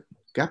 what's that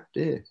gap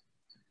there?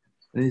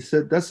 And he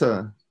said, that's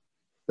a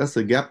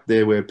gap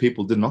there where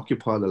people didn't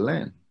occupy the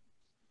land.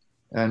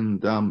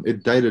 And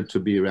it dated to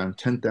be around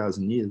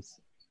 10,000 years,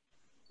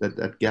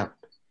 that gap.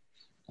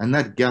 And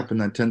that gap in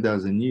that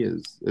 10,000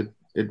 years,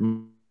 it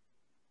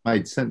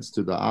made sense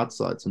to the art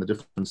sites and the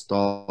different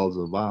styles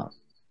of art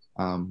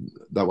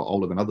that were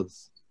older than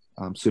others,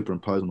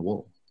 superimposed on the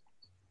wall.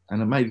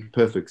 And it made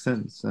perfect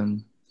sense.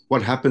 And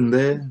what happened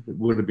there, it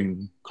would have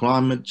been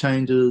climate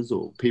changes,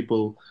 or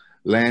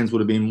lands would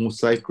have been more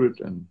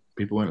sacred and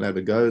people weren't allowed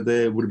to go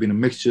there. It would have been a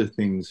mixture of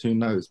things, who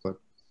knows? But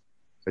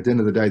at the end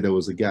of the day, there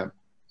was a gap.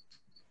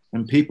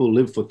 And people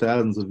lived for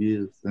thousands of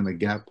years in a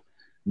gap,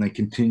 and they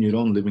continued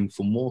on living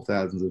for more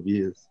thousands of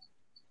years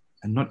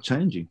and not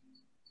changing,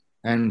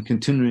 and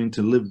continuing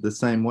to live the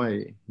same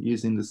way,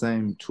 using the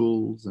same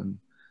tools and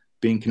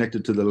being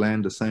connected to the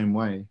land the same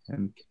way,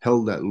 and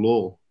held that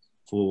law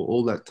for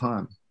all that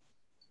time.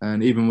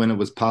 And even when it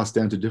was passed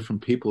down to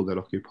different people that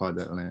occupied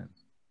that land.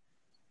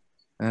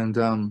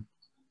 And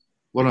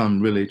what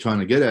I'm really trying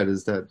to get at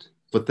is that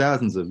for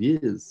thousands of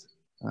years,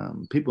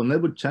 people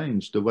never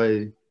changed the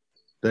way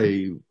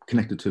they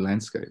connected to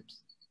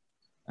landscapes.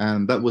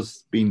 And that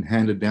was being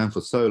handed down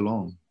for so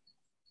long.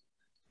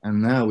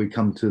 And now we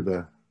come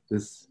to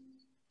this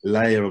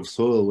layer of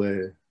soil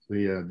where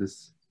we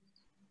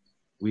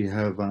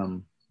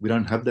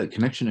don't have that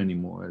connection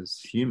anymore as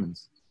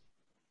humans.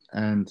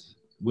 And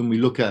when we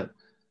look at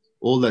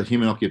all that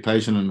human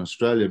occupation in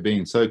Australia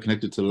being so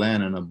connected to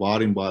land and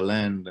abiding by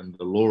land and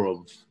the law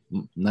of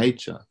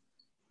nature,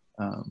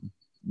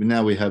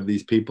 now we have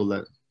these people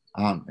that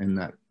aren't in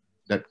that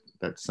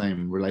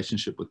same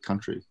relationship with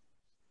country.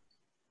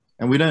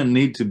 And we don't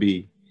need to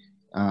be,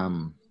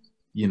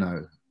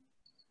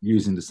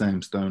 using the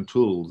same stone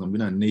tools, and we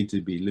don't need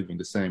to be living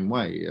the same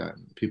way,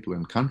 people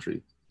in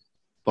country.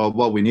 But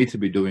what we need to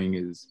be doing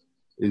is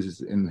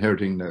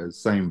inheriting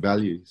those same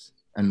values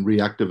and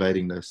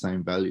reactivating those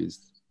same values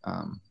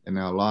in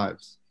our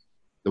lives,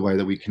 the way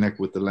that we connect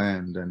with the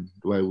land and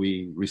the way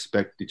we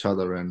respect each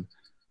other and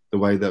the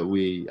way that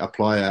we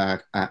apply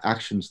our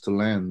actions to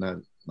land,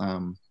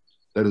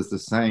 that is the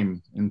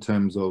same in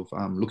terms of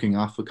looking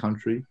after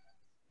country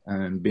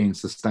and being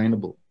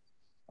sustainable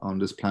on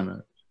this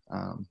planet,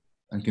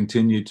 and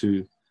continue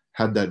to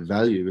have that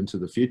value into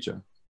the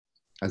future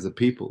as a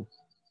people.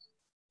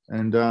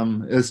 And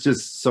it's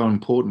just so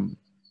important.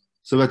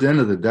 So at the end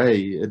of the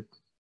day,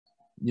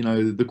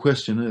 the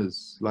question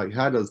is, like,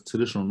 how does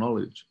traditional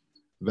knowledge,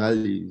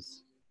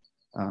 values,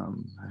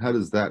 how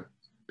does that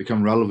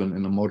become relevant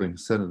in a modern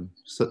setting,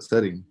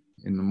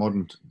 in the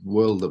modern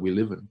world that we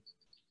live in?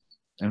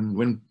 And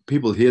when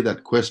people hear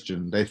that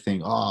question, they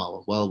think,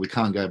 oh, well, we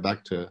can't go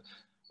back to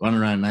running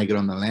around naked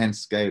on the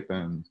landscape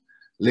and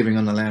living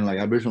on the land like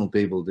Aboriginal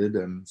people did.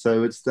 And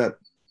so it's that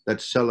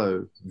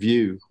shallow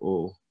view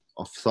or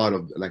side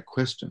of that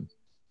question.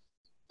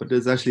 But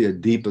there's actually a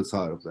deeper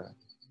side of that.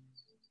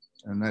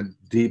 And that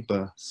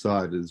deeper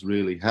side is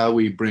really how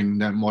we bring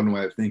that modern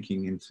way of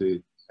thinking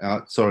into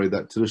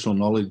that traditional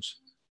knowledge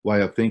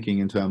way of thinking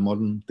into our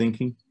modern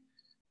thinking.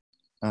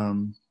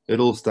 It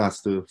all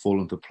starts to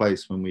fall into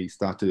place when we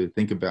start to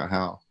think about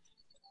how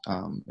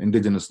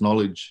Indigenous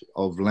knowledge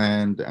of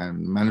land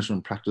and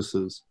management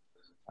practices,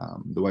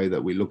 the way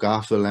that we look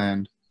after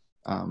land,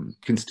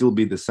 can still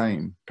be the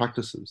same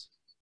practices.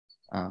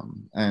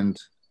 And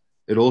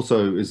it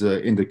also is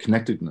an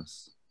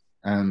interconnectedness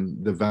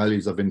and the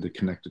values of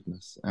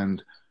interconnectedness.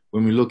 And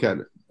when we look at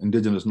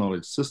Indigenous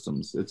knowledge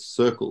systems, it's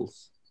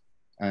circles,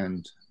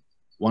 and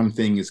one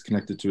thing is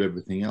connected to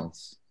everything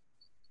else.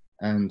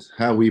 And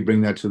how we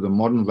bring that to the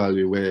modern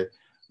value where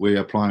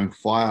we're applying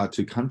fire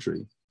to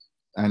country,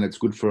 and it's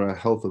good for our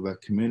health of our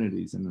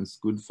communities, and it's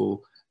good for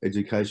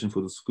education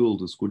for the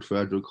schools, it's good for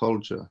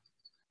agriculture,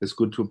 it's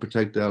good to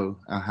protect our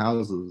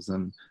houses,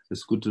 and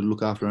it's good to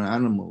look after our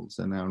animals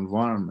and our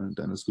environment,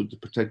 and it's good to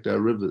protect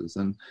our rivers.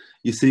 And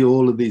you see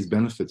all of these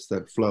benefits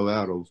that flow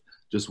out of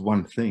just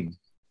one thing.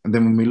 And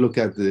then when we look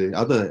at the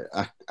other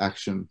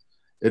action,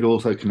 it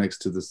also connects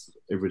to this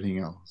everything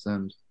else.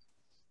 And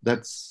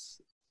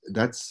that's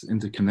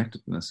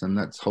interconnectedness, and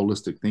that's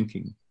holistic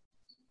thinking.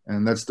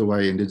 And that's the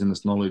way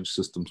Indigenous knowledge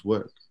systems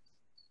work.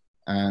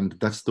 And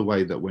that's the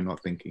way that we're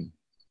not thinking.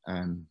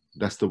 And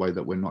that's the way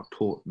that we're not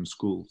taught in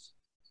schools.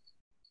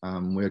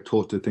 We're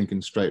taught to think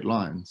in straight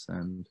lines.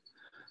 And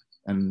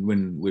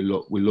when we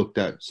looked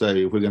at,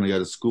 say, if we're going to go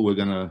to school, we're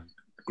going to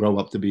grow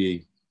up to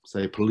be,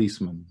 say, a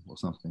policeman or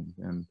something.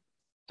 And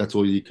that's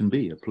all you can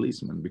be, a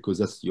policeman, because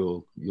that's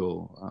your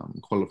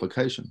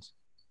qualifications.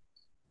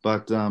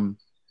 But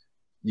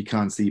you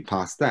can't see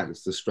past that.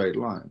 It's a straight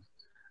line.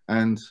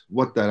 And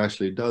what that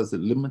actually does,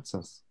 it limits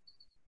us,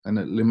 and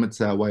it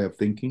limits our way of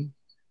thinking.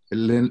 It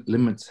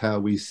limits how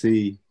we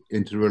see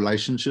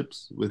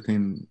interrelationships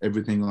within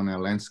everything on our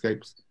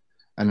landscapes,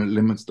 and it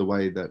limits the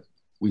way that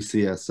we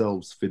see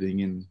ourselves fitting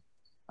in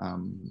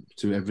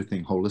to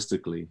everything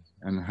holistically,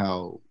 and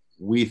how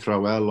we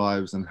throw our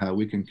lives and how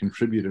we can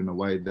contribute in a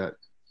way that,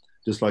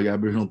 just like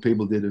Aboriginal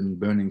people did in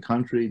burning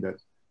country, that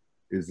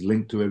is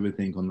linked to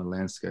everything on the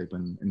landscape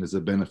and is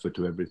a benefit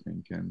to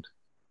everything. And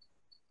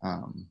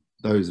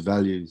those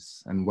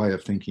values and way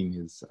of thinking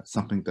is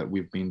something that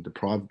we've been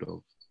deprived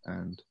of,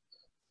 and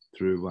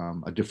through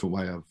a different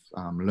way of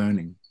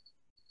learning,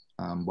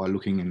 by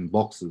looking in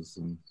boxes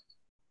and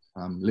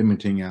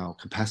limiting our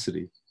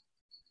capacity.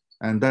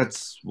 And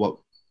that's what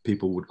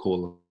people would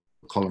call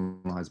a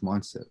colonized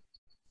mindset.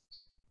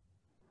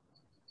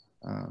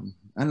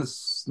 And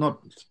it's not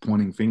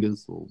pointing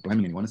fingers or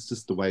blaming anyone, it's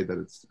just the way that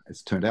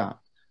it's turned out.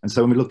 And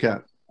so when we look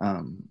at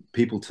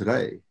people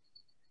today,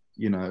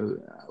 you know,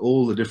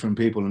 all the different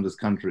people in this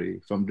country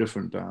from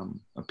different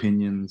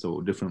opinions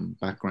or different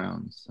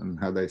backgrounds and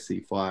how they see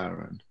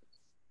fire, and,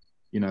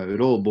 you know,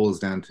 it all boils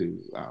down to,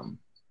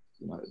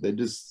 you know, they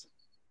just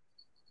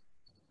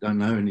don't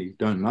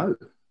know.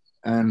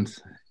 And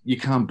you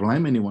can't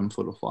blame anyone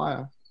for the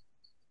fire.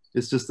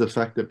 It's just the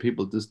fact that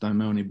people just don't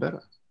know any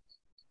better.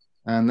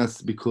 And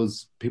that's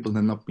because people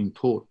have not been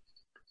taught,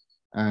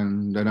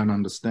 and they don't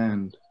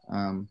understand,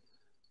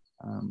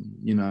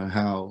 you know,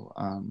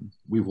 how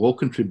we've all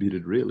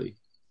contributed really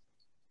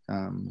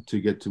to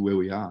get to where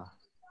we are.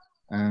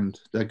 And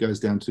that goes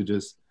down to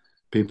just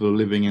people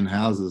living in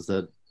houses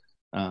that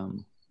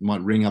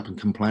might ring up and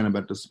complain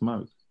about the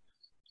smoke,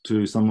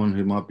 to someone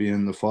who might be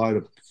in the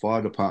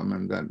fire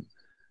department that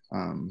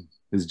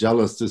is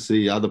jealous to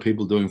see other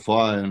people doing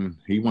fire and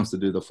he wants to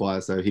do the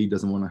fire, so he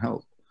doesn't want to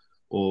help.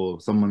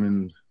 Or someone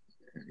in,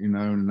 you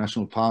know, in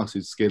national parks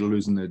who's scared of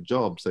losing their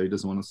job, so he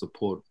doesn't want to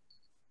support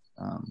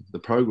the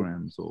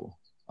programs or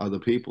other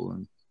people.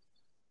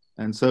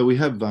 And so we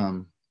have,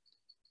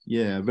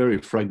 yeah, a very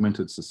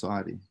fragmented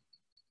society.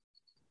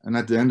 And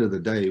at the end of the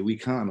day, we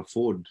can't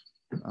afford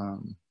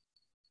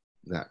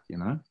that, you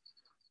know.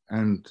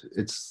 And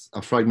it's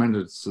a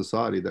fragmented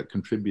society that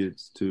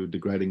contributes to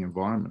degrading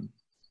environment.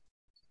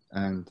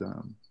 And,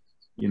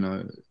 you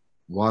know,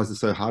 why is it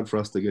so hard for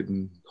us to get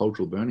in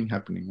cultural burning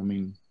happening? I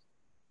mean,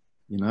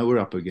 you know, we're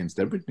up against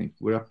everything.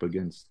 We're up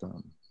against,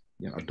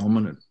 you know, a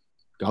dominant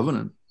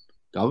government,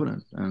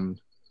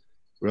 and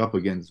we're up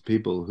against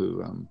people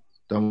who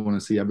don't want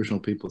to see Aboriginal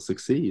people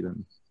succeed,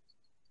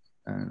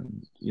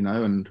 and you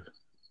know, and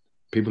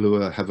people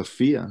who have a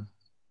fear.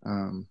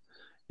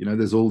 You know,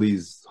 there's all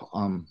these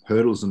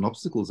hurdles and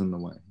obstacles in the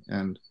way,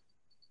 and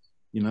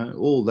you know,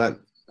 all that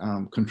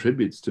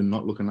contributes to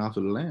not looking after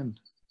the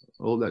land.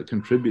 All that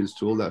contributes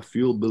to all that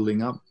fuel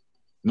building up,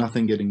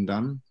 nothing getting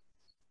done,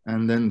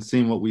 and then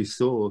seeing what we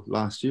saw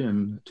last year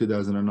in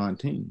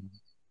 2019.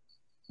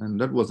 And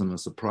that wasn't a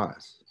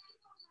surprise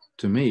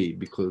to me,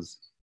 because,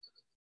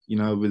 you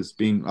know, it was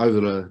been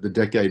over the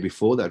decade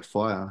before that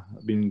fire,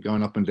 I've been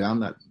going up and down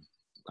that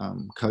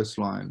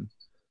coastline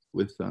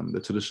with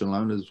the traditional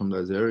owners from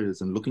those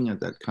areas and looking at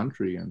that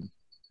country and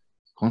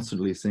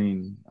constantly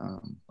seeing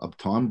a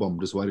time bomb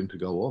just waiting to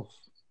go off.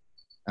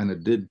 And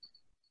it did.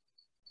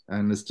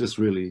 And it's just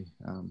really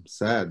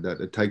sad that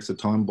it takes a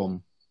time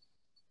bomb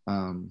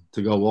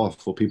to go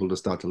off for people to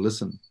start to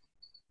listen.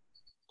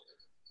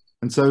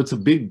 And so it's a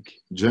big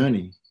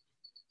journey,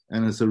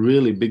 and it's a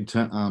really big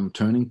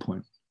turning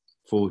point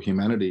for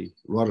humanity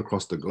right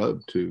across the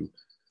globe to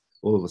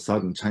all of a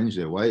sudden change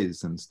their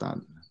ways and start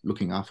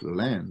looking after the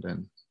land,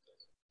 and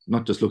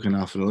not just looking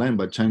after the land,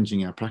 but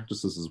changing our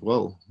practices as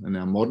well in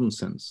our modern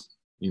sense.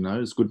 You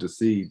know, it's good to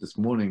see this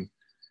morning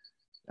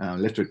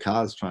electric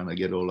cars trying to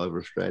get all over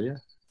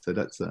Australia. So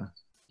that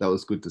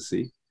was good to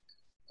see.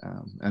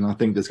 And I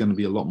think there's going to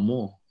be a lot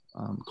more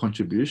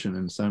contribution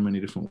in so many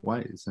different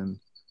ways. And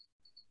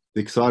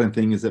the exciting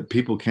thing is that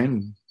people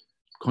can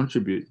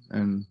contribute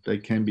and they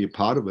can be a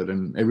part of it,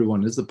 and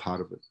everyone is a part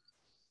of it.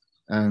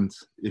 And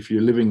if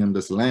you're living in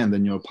this land,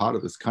 then you're a part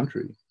of this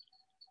country.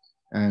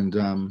 And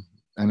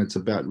it's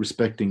about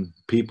respecting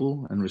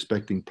people and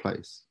respecting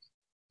place,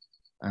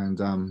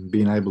 and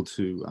being able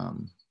to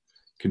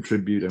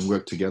contribute and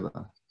work together.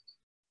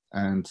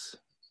 And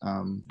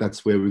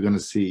that's where we're going to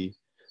see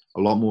a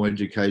lot more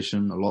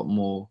education, a lot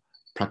more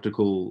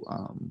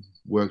practical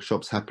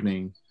workshops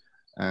happening,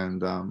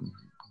 and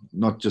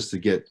not just to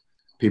get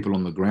people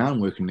on the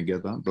ground working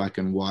together, black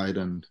and white,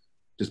 and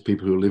just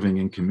people who are living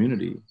in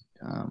community,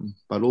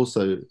 but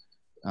also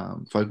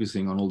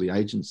focusing on all the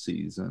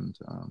agencies and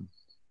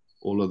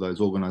all of those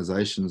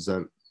organizations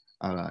that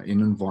are in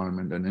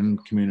environment and in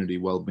community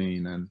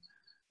well-being,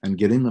 and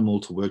getting them all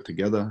to work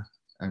together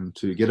and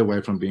to get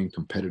away from being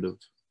competitive.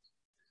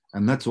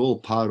 And that's all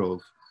part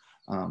of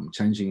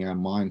changing our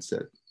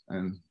mindset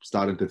and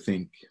starting to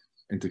think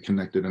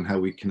interconnected, and how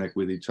we connect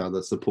with each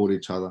other, support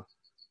each other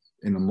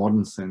in a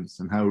modern sense,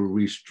 and how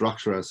we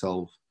restructure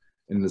ourselves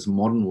in this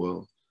modern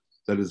world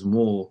that is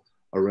more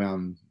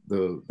around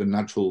the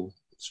natural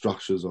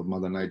structures of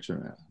Mother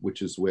Nature,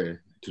 which is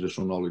where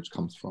traditional knowledge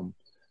comes from,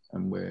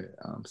 and where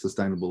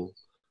sustainable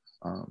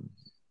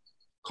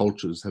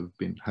cultures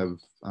have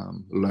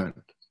learned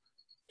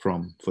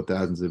from for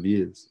thousands of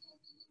years.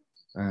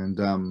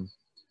 And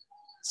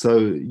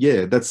So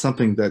yeah, that's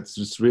something that's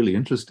just really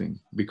interesting,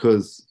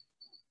 because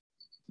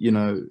you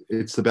know,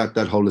 it's about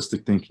that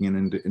holistic thinking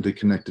and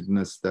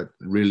interconnectedness that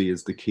really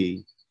is the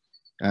key.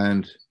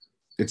 And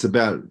it's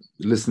about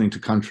listening to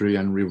country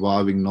and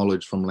reviving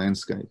knowledge from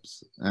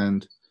landscapes.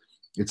 And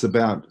it's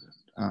about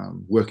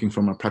working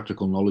from a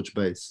practical knowledge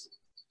base.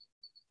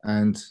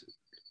 And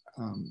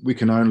we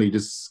can only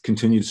just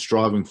continue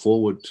striving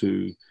forward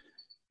to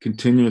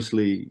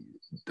continuously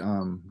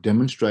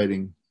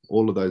demonstrating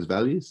all of those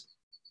values.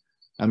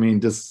 I mean,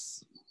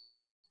 just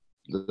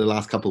the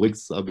last couple of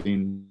weeks, I've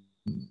been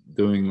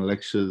doing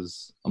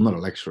lectures. I'm not a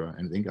lecturer or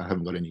anything. I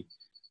haven't got any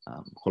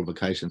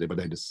qualifications there, but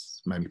they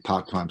just made me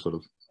part-time sort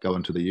of go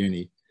into the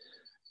uni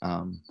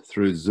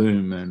through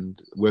Zoom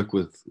and work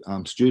with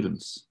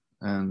students.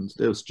 And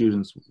there were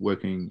students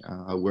working,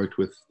 I worked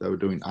with, they were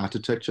doing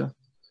architecture.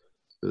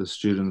 There were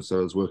students I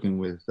was working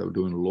with, they were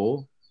doing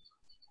law.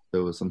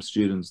 There were some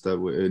students that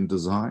were in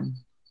design,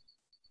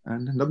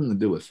 and nothing to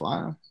do with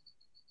fire,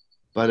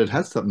 but it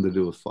has something to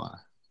do with fire,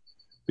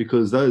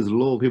 because those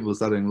law people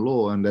studying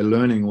law and they're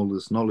learning all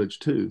this knowledge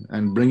too,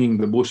 and bringing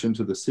the bush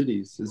into the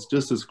cities is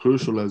just as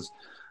crucial as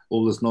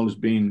all this knowledge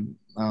being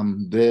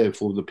there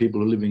for the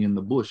people living in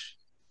the bush,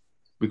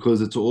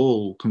 because it's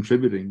all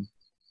contributing,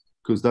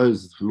 because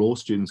those law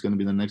students are going to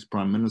be the next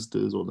prime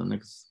ministers or the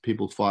next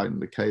people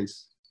fighting the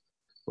case,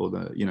 or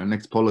the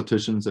next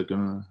politicians are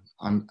going to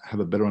have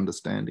a better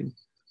understanding.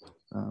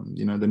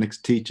 The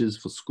next teachers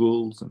for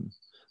schools and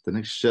the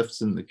next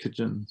chefs in the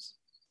kitchens.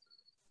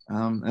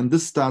 And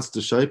this starts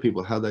to show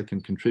people how they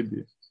can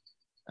contribute,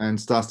 and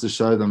starts to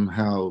show them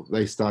how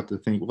they start to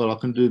think, well, I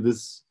can do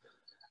this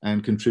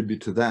and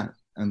contribute to that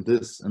and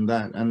this and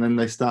that. And then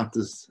they start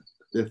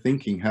they're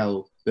thinking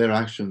how their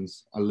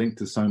actions are linked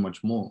to so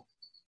much more.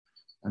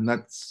 And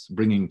that's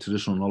bringing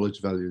traditional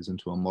knowledge values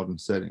into a modern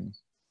setting,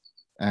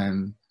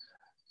 and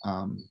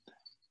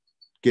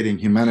getting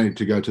humanity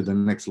to go to the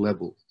next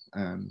level,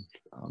 and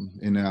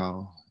in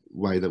our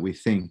way that we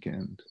think,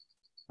 and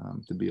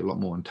to be a lot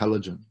more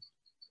intelligent.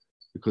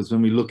 Because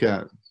when we look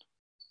at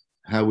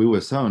how we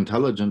were so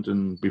intelligent,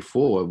 and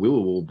before we were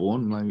all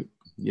born, like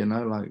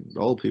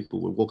old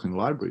people were walking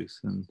libraries,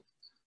 and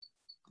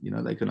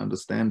they could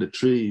understand the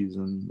trees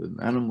and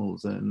the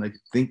animals, and they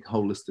could think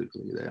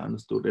holistically. They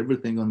understood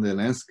everything on their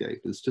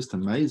landscape. It's just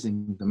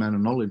amazing, the amount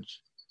of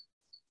knowledge.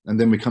 And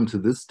then we come to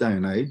this day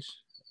and age,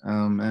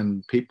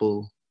 and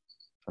people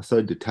are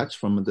so detached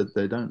from it that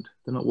they're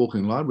not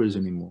walking libraries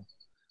anymore.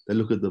 They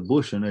look at the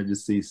bush and they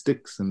just see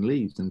sticks and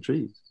leaves and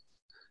trees.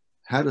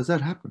 How does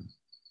that happen?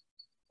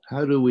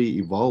 How do we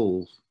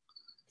evolve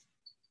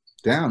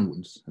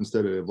downwards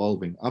instead of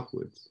evolving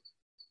upwards?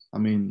 I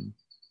mean,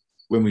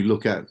 when we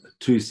look at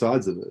two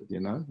sides of it,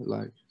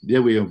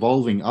 we're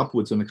evolving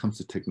upwards when it comes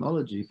to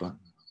technology, but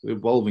we're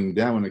evolving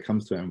down when it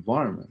comes to our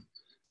environment.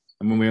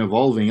 And when we're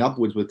evolving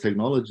upwards with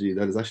technology,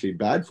 that is actually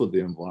bad for the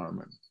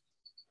environment.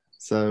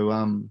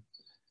 So,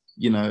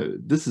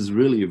 this is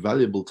really a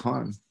valuable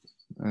time.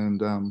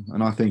 And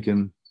I think,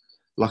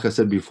 like I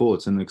said before,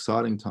 it's an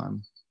exciting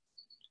time.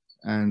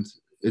 And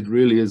it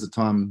really is a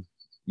time,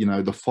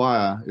 the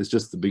fire is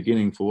just the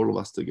beginning for all of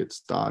us to get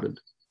started.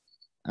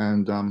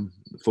 And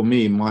for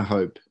me, my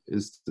hope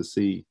is to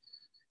see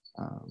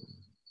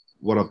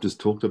what I've just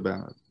talked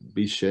about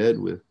be shared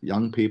with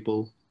young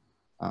people,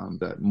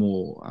 that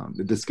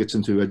this gets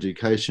into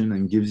education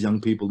and gives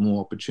young people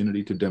more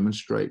opportunity to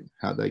demonstrate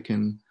how they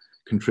can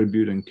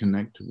contribute and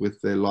connect with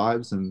their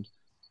lives, and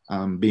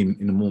be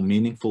in a more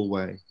meaningful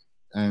way,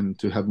 and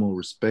to have more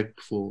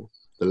respect for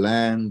the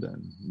land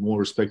and more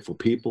respect for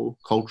people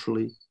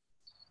culturally.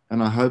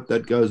 And I hope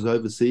that goes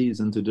overseas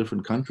into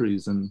different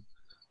countries, and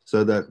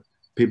so that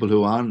people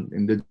who aren't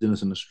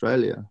Indigenous in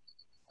Australia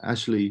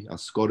actually are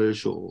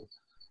Scottish or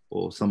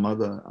some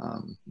other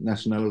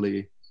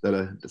nationality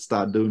that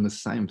start doing the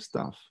same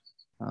stuff.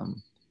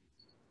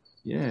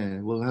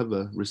 We'll have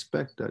a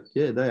respect that,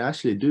 they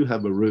actually do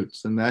have a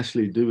roots, and they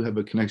actually do have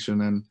a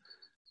connection,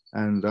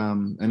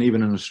 and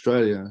even in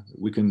Australia,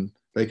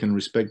 they can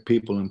respect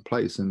people in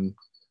place, and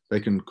they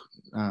can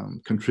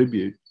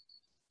contribute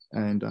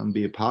and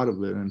be a part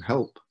of it and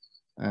help,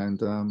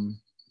 and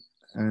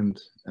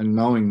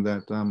knowing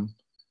that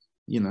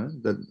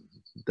that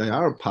they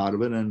are a part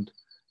of it, and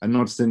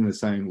not sitting there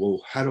saying,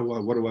 well,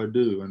 what do I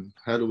do, and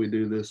how do we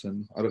do this,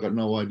 and I've got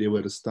no idea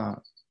where to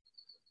start.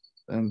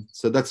 And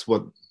so that's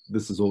what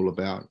this is all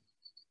about,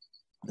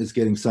 is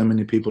getting so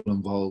many people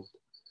involved,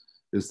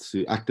 is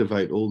to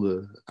activate all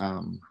the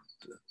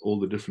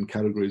different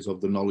categories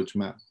of the knowledge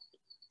map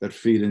that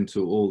feed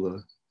into all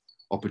the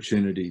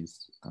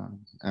opportunities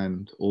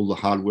and all the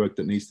hard work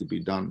that needs to be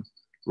done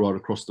right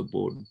across the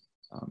board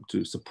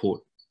to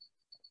support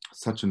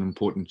such an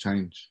important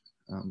change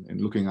in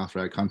looking after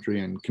our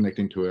country and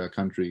connecting to our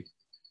country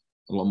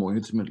a lot more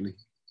intimately.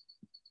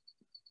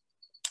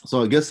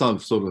 So I guess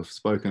I've sort of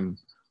spoken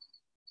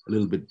a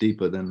little bit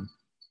deeper than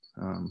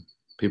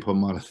people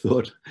might have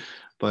thought,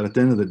 but at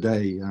the end of the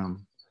day,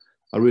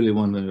 I really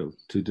wanted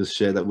to just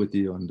share that with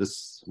you on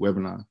this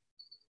webinar,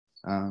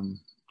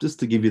 just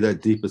to give you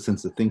that deeper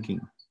sense of thinking,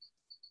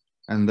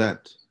 and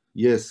that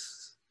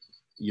yes,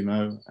 you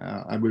know,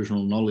 our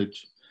Aboriginal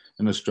knowledge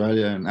in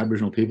Australia and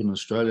Aboriginal people in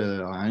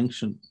Australia are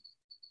ancient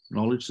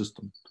knowledge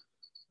system,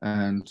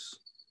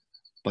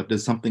 but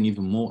there's something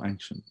even more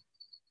ancient,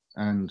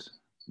 and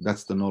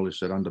that's the knowledge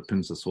that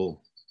underpins us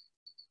all,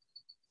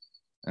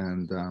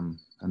 and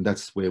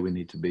that's where we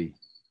need to be.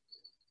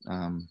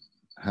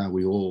 How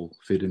we all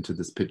fit into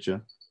this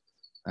picture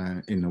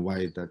in a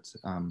way that's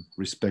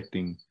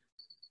respecting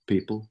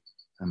people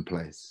and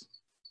place.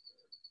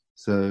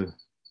 So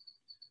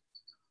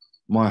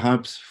my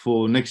hopes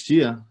for next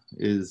year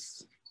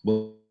is,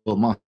 well,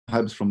 my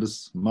hopes from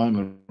this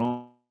moment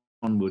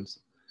onwards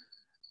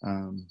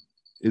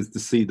is to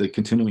see the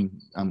continuing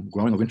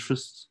growing of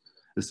interests,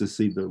 is to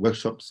see the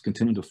workshops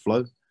continue to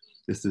flow,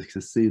 is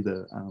to see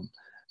the,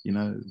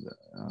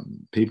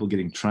 people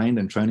getting trained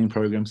and training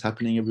programs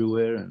happening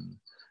everywhere, and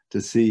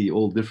to see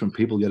all different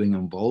people getting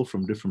involved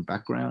from different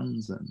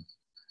backgrounds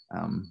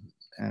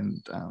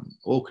and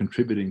all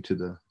contributing to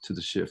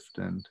the shift.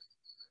 And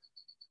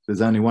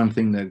there's only one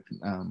thing that,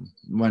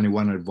 only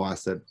one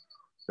advice that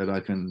I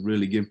can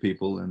really give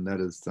people, and that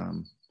is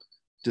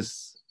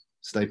just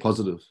stay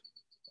positive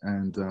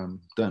and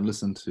don't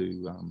listen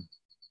to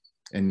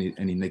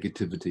any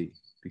negativity,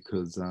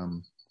 because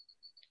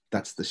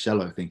that's the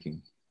shallow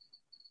thinking,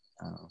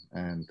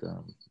 and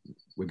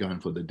we're going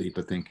for the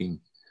deeper thinking,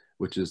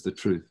 which is the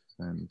truth,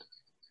 and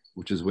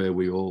which is where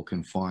we all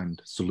can find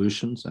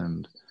solutions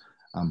and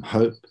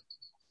hope,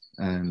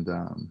 and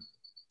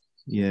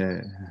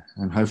yeah,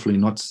 and hopefully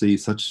not see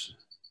such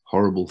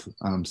horrible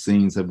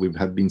scenes that we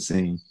have been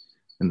seeing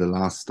in the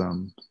last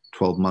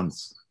 12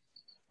 months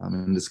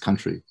in this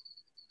country,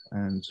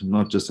 and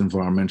not just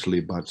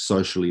environmentally but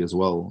socially as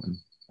well, and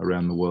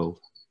around the world.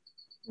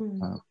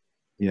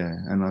 Yeah,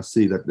 and I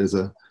see that there's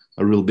a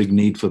real big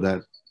need for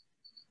that,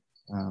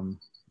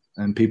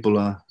 and people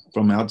are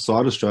from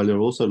outside Australia are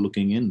also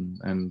looking in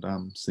and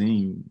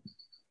seeing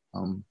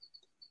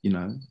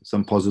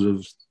some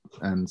positives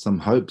and some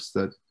hopes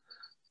that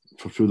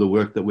through the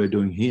work that we're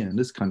doing here in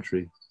this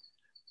country.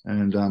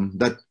 And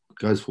that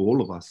goes for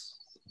all of us,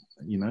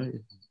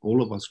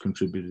 all of us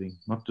contributing,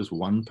 not just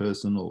one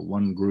person or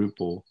one group,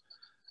 or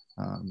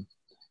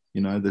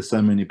there's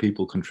so many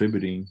people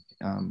contributing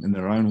in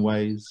their own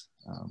ways,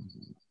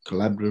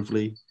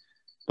 collaboratively,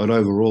 but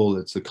overall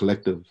it's a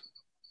collective.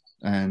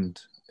 And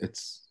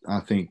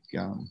I think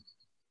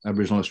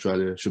Aboriginal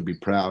Australia should be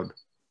proud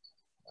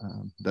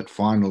that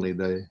finally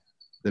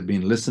they've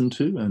been listened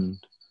to and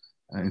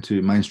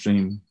into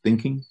mainstream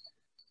thinking,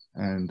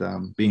 and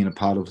being a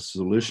part of a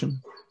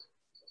solution.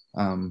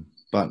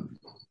 But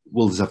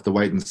we'll just have to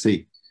wait and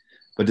see.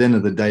 But at the end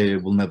of the day,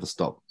 it will never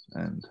stop,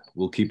 and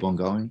we'll keep on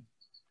going.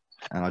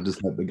 And I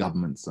just hope the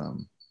governments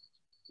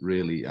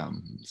really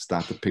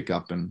start to pick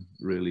up and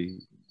really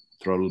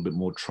throw a little bit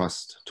more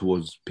trust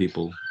towards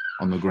people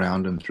on the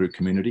ground and through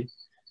community.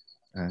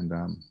 And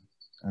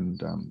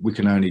we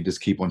can only just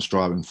keep on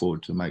striving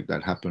forward to make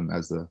that happen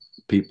as a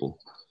people.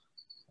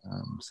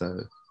 So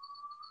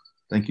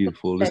thank you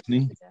for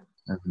listening,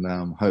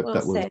 and hope well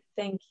that was said.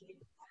 Thank you.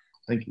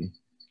 Thank you.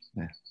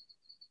 Yeah.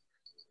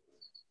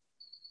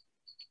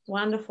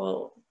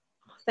 Wonderful.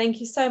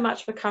 Thank you so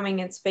much for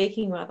coming and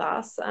speaking with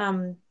us.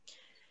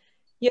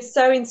 You're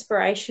so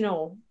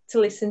inspirational to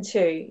listen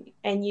to,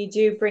 and you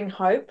do bring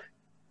hope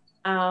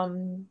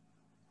to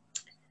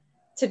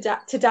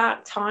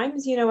dark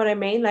times, you know what I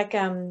mean? Like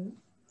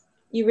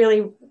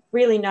you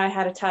really know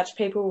how to touch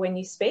people when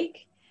you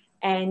speak,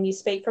 and you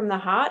speak from the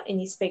heart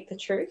and you speak the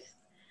truth.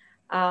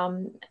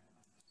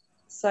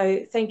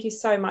 So thank you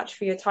so much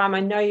for your time.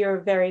 I know you're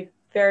a very,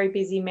 very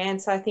busy man,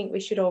 so I think we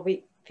should all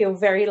feel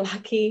very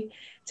lucky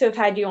to have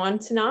had you on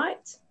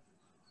tonight.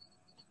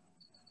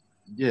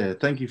 Yeah,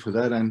 thank you for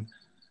that. And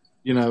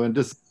and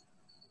just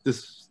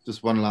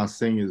one last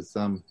thing is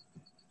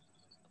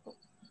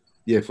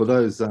for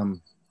those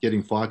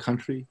getting Fire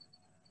Country,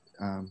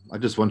 I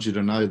just want you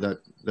to know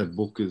that that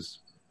book has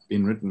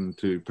been written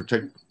to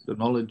protect the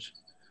knowledge.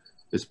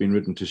 It's been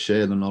written to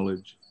share the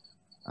knowledge,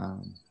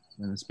 and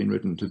it's been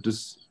written to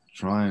just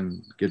try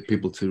and get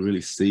people to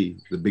really see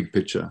the big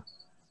picture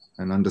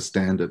and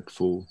understand it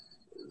for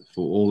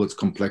all its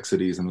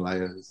complexities and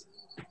layers.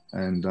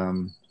 And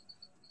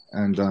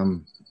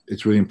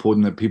it's really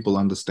important that people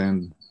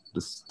understand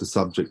the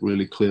subject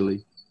really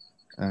clearly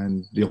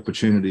and the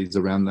opportunities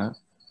around that.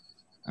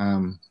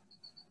 And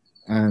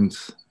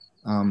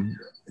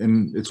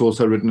it's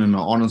also written in an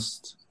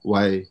honest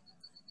way,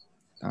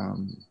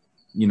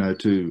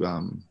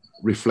 to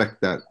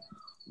reflect that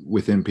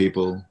within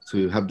people,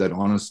 to have that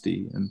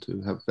honesty and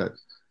to have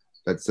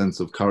that sense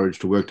of courage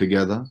to work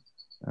together.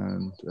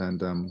 And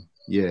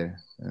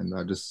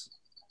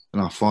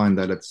I find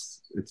that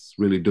it's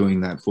really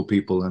doing that for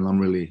people, and I'm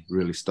really,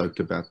 really stoked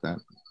about that,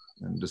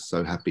 and just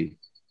so happy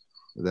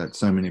that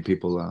so many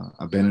people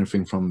are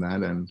benefiting from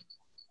that,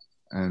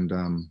 and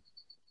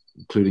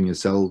including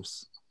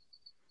yourselves,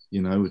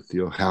 with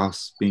your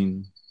house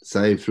being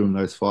saved through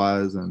those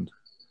fires. And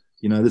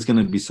there's going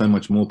to be so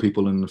much more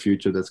people in the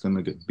future that's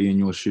going to be in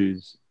your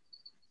shoes,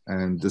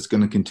 and that's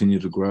going to continue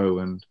to grow.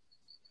 And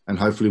And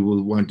hopefully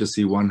we won't just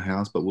see one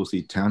house, but we'll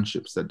see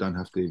townships that don't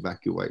have to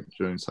evacuate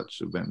during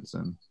such events.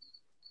 And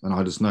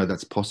I just know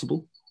that's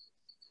possible.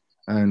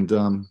 And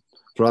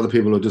for other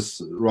people who are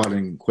just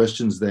writing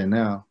questions there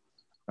now,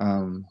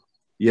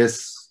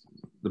 yes,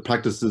 the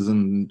practices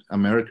in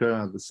America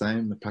are the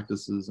same, the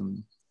practices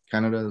in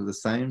Canada are the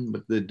same,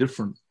 but they're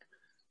different.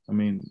 I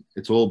mean,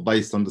 it's all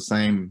based on the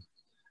same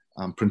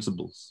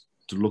principles: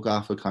 to look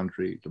after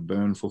country, to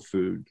burn for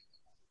food,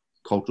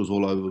 cultures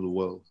all over the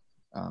world,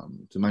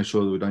 to make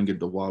sure that we don't get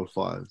the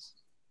wildfires.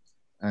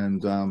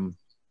 And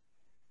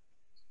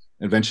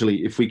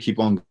eventually, if we keep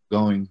on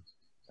going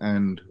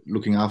and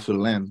looking after the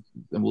land,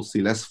 then we'll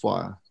see less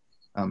fire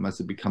as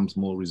it becomes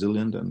more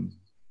resilient and,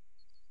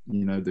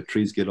 you know, the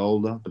trees get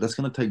older. But that's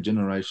going to take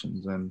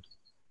generations, and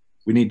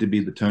we need to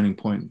be the turning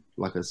point,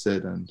 like I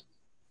said,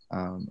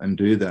 and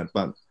do that.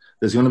 But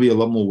there's going to be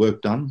a lot more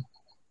work done.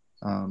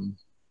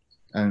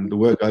 And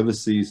the work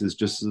overseas is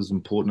just as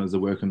important as the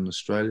work in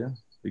Australia,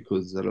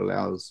 because it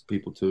allows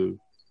people to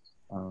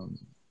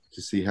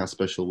see how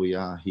special we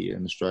are here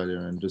in Australia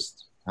and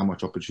just how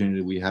much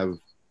opportunity we have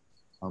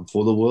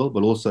for the world,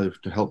 but also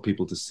to help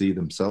people to see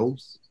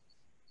themselves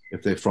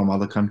if they're from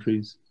other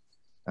countries,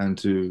 and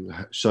to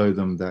show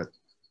them that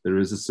there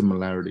is a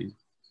similarity,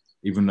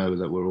 even though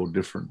that we're all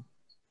different.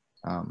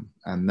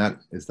 And that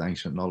is the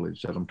ancient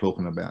knowledge that I'm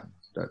talking about,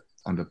 that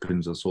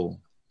underpins us all.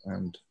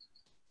 And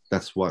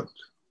that's what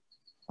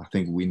I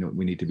think we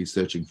need to be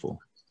searching for.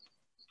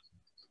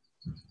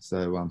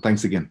 So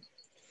thanks again.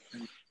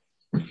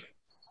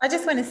 I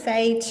just want to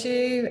say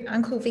to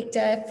Uncle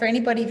Victor, for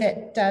anybody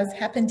that does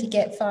happen to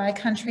get Fire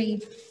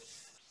Country,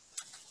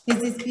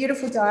 there's this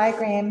beautiful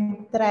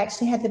diagram that I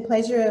actually had the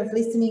pleasure of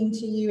listening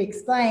to you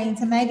explain.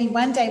 So maybe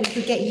one day we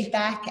could get you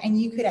back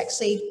and you could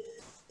actually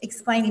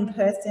explain in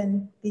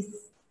person this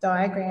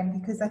diagram,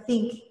 because I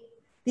think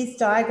this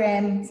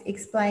diagram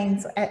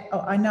explains,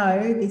 I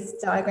know this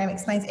diagram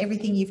explains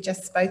everything you've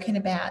just spoken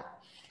about.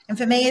 And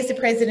for me as the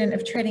president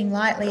of Treading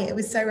Lightly, it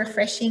was so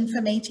refreshing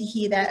for me to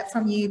hear that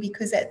from you,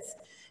 because it's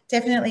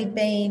definitely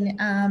been,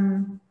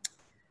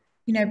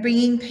 you know,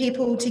 bringing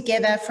people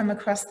together from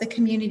across the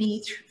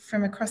community,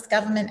 from across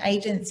government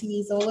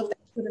agencies, all of that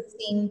sort of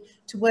thing,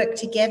 to work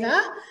together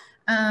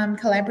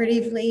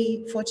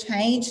collaboratively for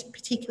change,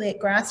 particularly at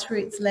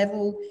grassroots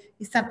level,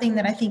 is something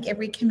that I think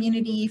every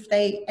community, if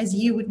they, as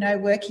you would know,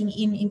 working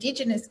in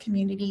Indigenous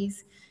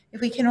communities,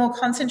 if we can all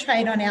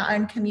concentrate on our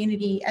own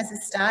community as a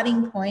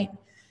starting point,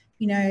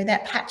 you know,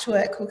 that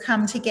patchwork will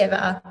come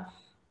together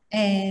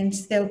and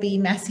there'll be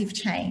massive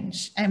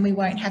change, and we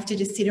won't have to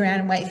just sit around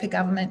and wait for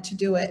government to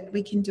do it.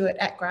 We can do it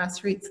at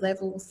grassroots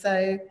level.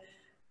 So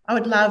I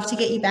would love to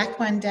get you back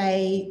one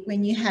day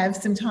when you have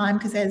some time,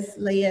 because as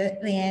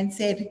Leanne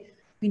said,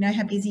 we know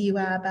how busy you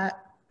are, but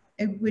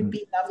it would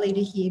be lovely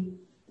to hear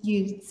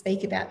you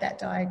speak about that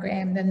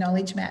diagram, the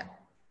knowledge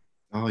map.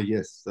 Oh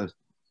yes, that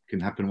can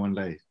happen one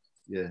day.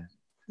 Yeah.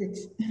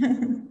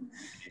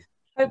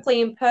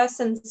 Hopefully in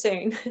person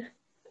soon.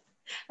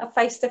 A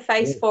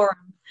face-to-face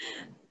forum.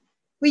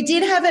 We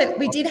did have an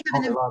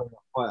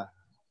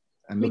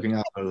and looking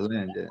after the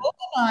land, yeah.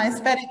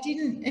 Organised, but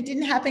it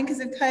didn't happen because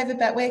of COVID,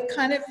 but we're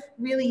kind of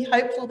really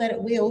hopeful that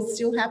it will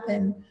still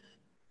happen.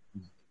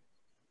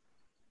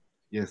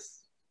 Yes.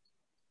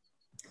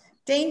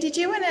 Dean, did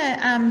you want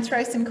to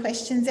throw some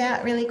questions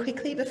out really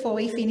quickly before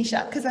we finish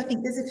up? Because I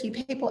think there's a few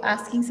people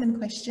asking some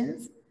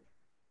questions.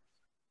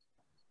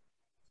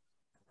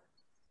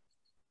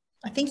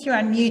 I think you're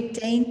on mute,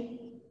 Dean.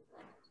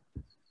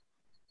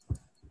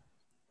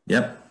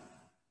 Yep.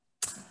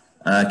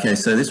 Okay,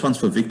 so this one's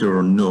for Victor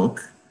or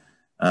Nook.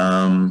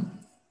 And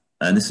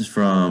this is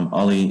from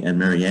Ollie and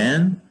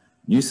Marianne.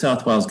 New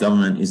South Wales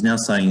government is now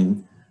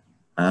saying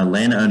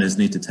landowners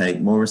need to take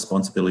more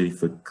responsibility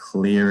for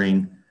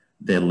clearing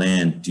their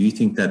land. Do you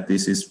think that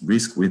this is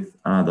risk with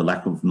the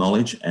lack of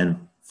knowledge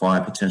and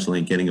fire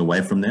potentially getting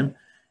away from them?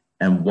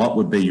 And what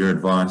would be your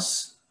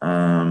advice?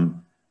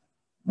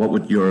 What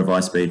would your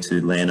advice be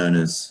to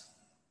landowners?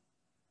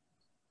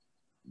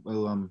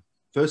 Well,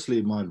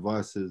 firstly, my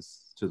advice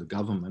is to the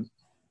government: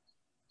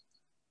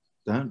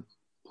 don't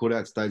put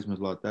out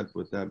statements like that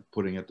without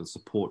putting out the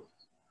support.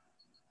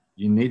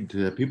 You need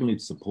to, people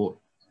need support.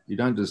 You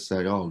don't just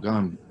say, oh, go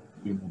and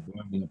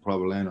burn in a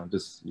private land, or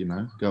just, you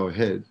know, go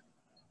ahead.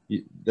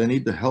 They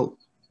need the help.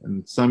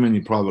 And so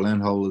many private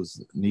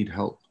landholders need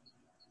help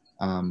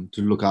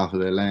to look after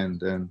their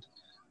land.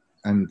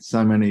 And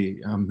so many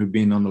who've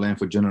been on the land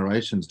for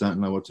generations don't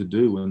know what to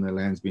do when their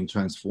land's been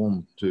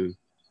transformed to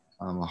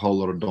a whole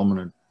lot of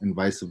dominant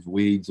invasive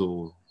weeds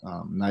or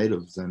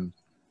natives. And,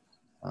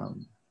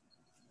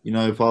 you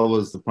know, if I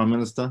was the Prime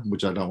Minister,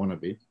 which I don't want to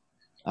be,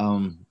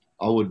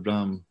 I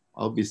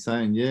would be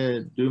saying, yeah,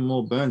 do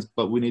more burns,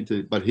 but we need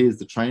to, but here's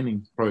the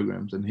training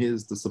programs and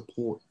here's the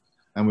support.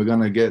 And we're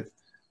going to get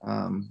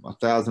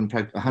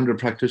 100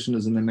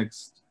 practitioners in the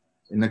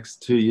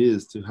next 2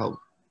 years to help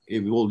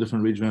all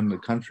different regions around the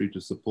country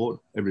to support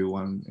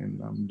everyone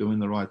in doing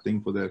the right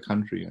thing for their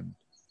country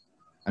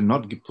and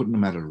not putting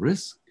them at a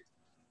risk.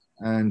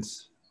 And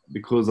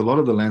because a lot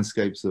of the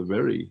landscapes are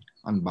very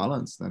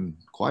unbalanced and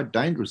quite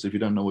dangerous if you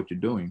don't know what you're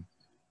doing.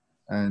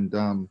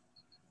 And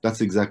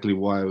that's exactly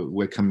why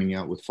we're coming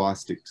out with fire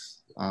sticks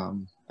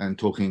and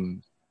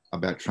talking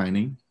about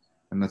training.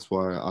 And that's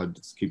why I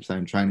just keep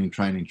saying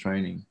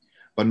training,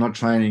 but not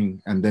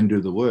training and then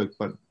do the work,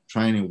 but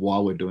training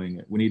while we're doing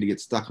it. We need to get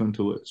stuck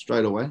into it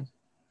straight away,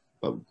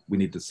 but we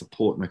need the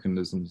support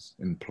mechanisms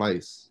in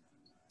place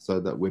so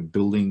that we're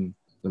building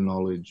the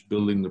knowledge,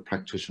 building the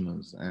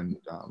practitioners, and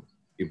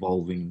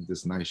evolving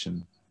this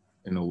nation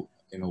in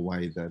a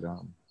way that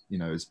you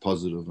know, is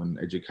positive and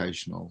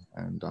educational,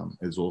 and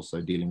is also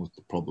dealing with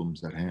the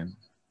problems at hand.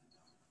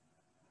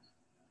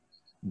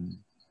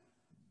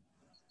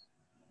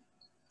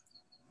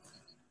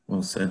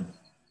 Well said.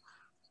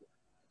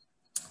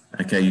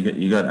 Okay,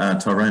 you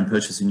got Tyrone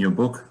purchasing your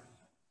book.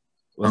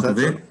 What's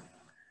Uncle that, Vic?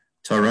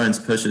 Tyrone's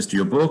purchased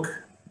your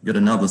book. You got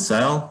another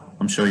sale.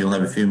 I'm sure you'll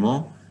have a few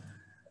more.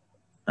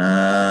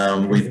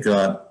 We've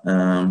got,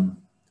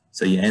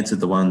 so you answered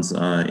the ones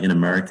in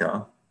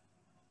America.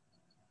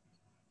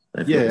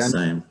 They've got the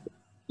same.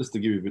 Just to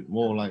give you a bit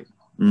more, like,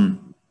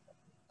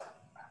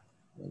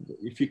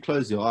 if you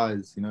close your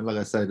eyes, you know, like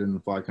I said in the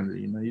 500,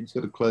 you know, you just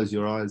got to close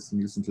your eyes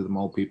and listen to the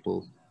old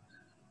people.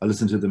 I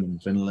listen to them in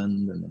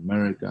Finland and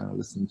America. I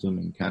listen to them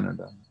in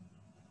Canada.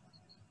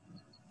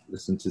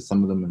 Listen to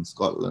some of them in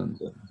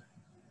Scotland and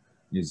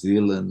New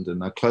Zealand,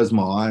 and I close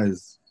my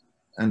eyes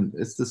and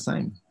it's the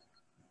same.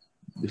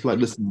 It's like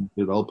listening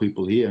to the old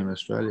people here in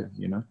Australia,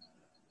 you know,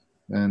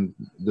 and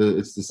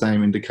it's the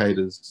same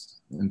indicators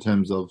in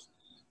terms of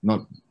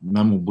no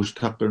more bush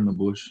tucker in the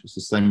bush. It's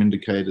the same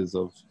indicators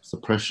of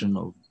suppression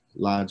of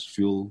large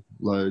fuel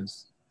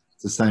loads.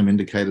 It's the same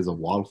indicators of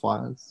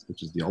wildfires,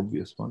 which is the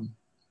obvious one,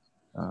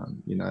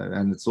 you know,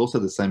 and it's also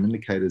the same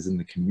indicators in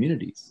the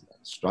communities,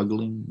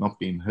 struggling, not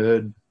being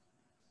heard.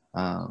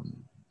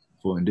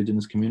 For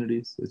Indigenous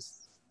communities,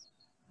 it's,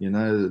 you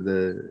know,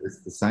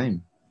 it's the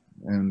same,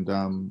 and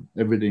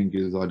everything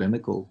is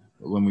identical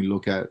when we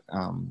look at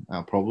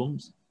our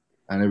problems,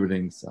 and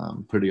everything's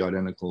pretty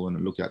identical when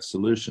we look at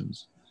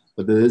solutions.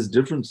 But there is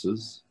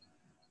differences,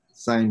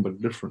 same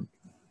but different,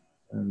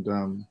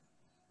 and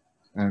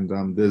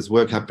there's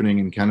work happening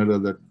in Canada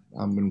that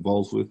I'm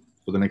involved with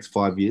for the next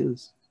 5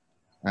 years,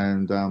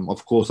 and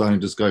of course I don't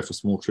just go for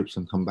small trips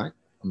and come back.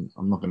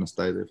 I'm not going to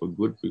stay there for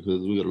good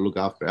because we've got to look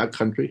after our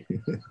country.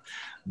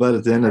 But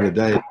at the end of the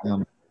day,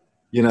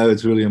 you know,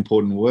 it's really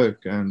important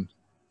work, and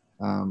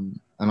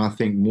I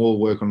think more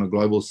work on a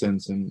global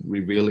sense in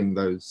revealing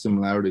those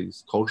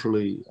similarities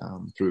culturally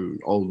through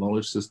old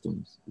knowledge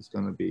systems is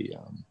going to be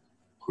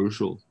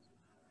crucial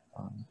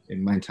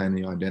in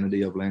maintaining the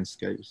identity of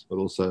landscapes, but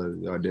also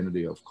the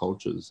identity of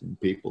cultures and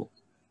people.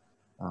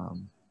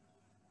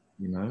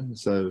 You know,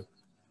 so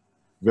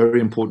very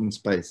important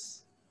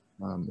space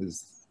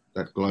is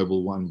that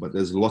global one, but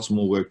there's lots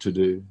more work to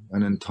do,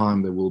 and in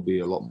time there will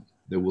be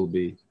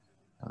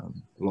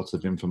lots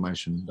of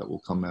information that will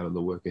come out of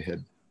the work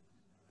ahead.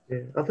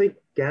 Yeah, I think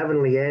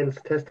Gavin Leanne's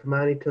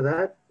testimony to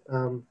that,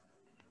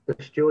 the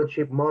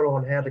stewardship model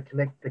on how to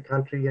connect the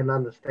country and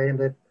understand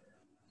it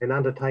and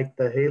undertake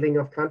the healing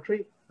of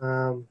country.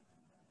 For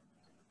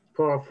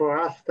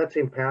us, that's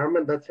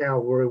empowerment, that's our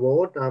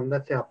reward,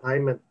 that's our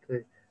payment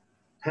to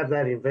have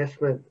that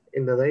investment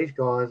into these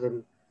guys.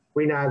 And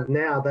we know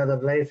now that the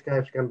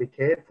landscape's going to be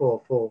cared for,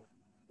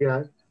 you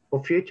know,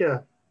 for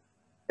future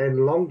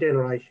and long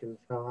generations.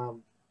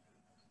 So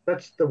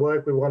that's the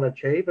work we want to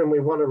achieve, and we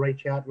want to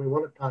reach out and we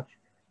want to touch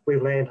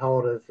with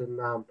landholders and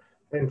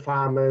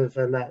farmers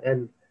and that,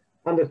 and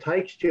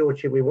undertake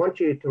stewardship. We want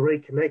you to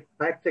reconnect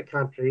back to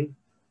country,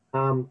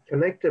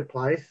 connect to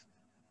place,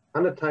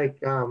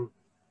 undertake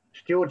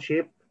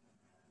stewardship,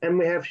 and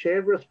we have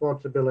shared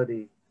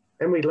responsibility,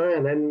 and we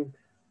learn, and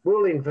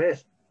we'll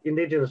invest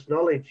Indigenous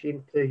knowledge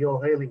into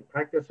your healing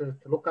practices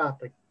to look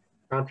after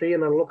country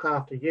and to look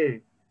after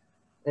you.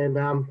 And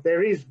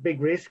there is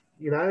big risk,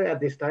 you know, at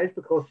this stage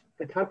because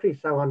the country's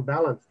so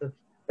unbalanced.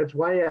 It's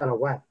way out of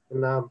whack.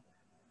 And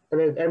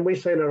we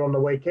seen it on the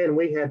weekend.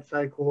 We had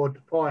so-called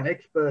fire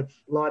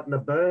experts lighting a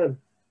burn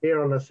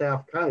here on the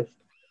south coast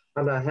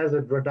under a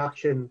hazard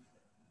reduction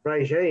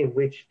regime,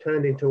 which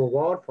turned into a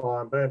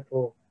wildfire and burnt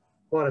for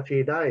quite a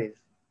few days.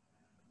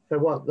 So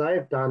what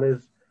they've done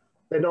is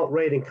they're not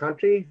reading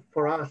country.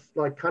 For us,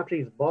 like,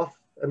 country's boss,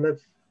 and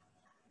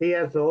he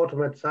has the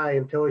ultimate say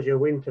and tells you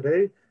when to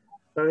do.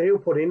 So he'll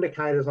put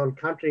indicators on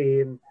country,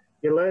 and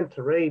you learn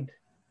to read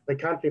the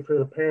country through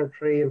the parent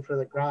tree and through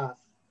the grass,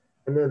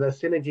 and then the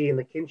synergy and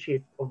the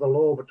kinship of the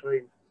law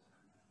between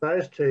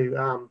those two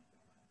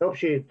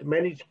helps you to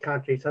manage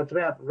country. So it's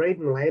about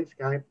reading the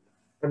landscape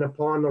and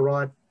applying the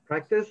right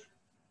practice.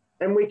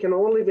 And we can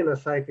all live in a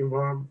safe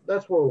environment.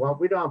 That's what we want.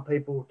 We don't want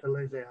people to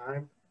lose their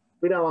home.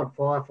 We don't want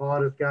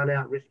firefighters going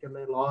out risking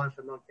their lives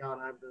and not going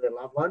home to their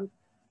loved ones.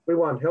 We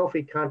want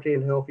healthy country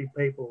and healthy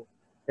people.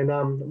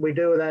 And we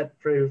do that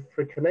through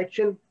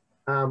connection,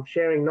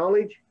 sharing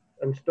knowledge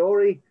and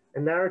story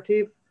and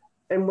narrative,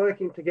 and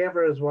working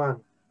together as one.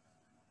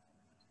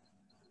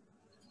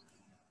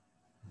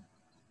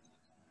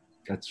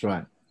 That's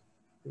right.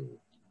 So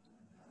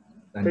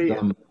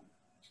And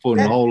for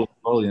Noel as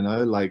well, you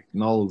know, like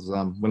Noel's,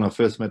 when I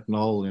first met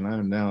Noel, you know,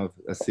 and now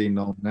I see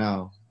Noel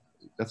now,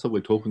 that's what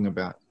we're talking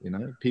about, you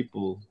know,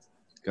 people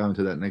going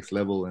to that next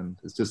level. And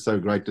it's just so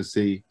great to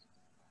see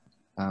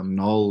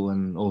Noel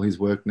and all his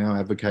work now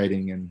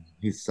advocating, and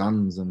his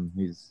sons and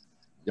his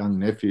young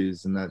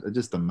nephews, and that are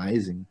just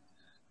amazing.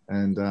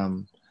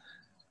 And,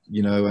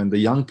 you know, and the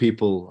young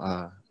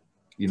people,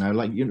 you know,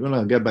 like when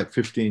I go back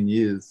 15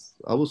 years,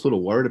 I was sort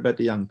of worried about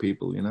the young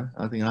people, you know.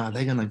 I think, are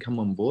they going to come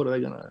on board? Are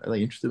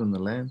they interested in the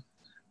land?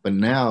 But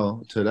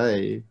now,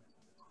 today,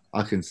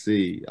 I can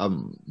see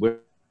we're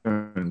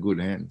in good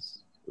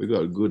hands. We've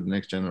got good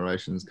next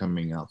generations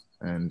coming up,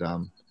 and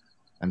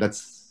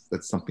that's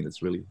something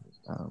that's really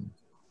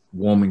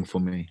warming for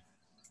me,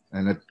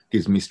 and it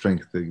gives me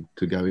strength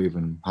to go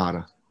even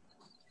harder.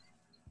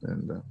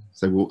 And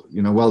so,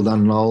 you know, well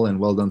done, Noel, and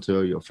well done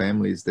to your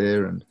families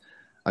there. And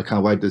I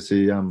can't wait to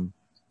see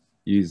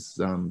you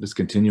just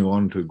continue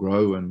on to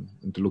grow and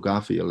to look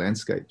after your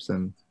landscapes.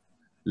 And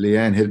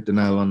Leanne hit the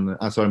nail on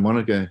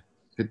Monica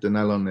hit the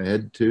nail on the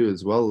head too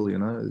as well. You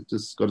know,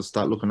 just got to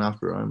start looking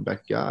after our own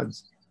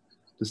backyards,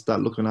 just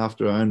start looking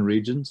after our own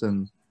regions.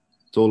 And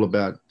it's all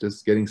about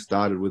just getting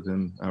started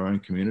within our own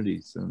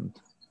communities. And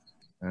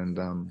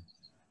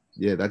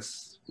yeah,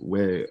 that's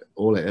where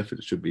all our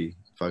effort should be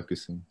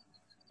focusing.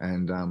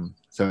 And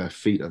so our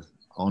feet are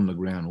on the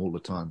ground all the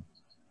time.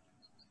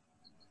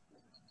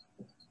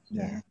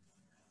 Yeah.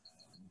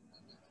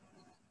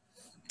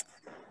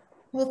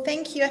 Well,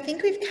 thank you. I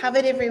think we've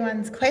covered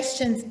everyone's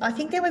questions. I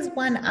think there was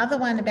one other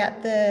one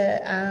about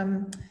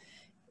the,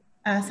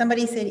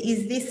 somebody said,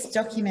 is this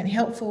document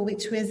helpful,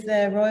 which was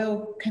the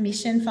Royal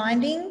Commission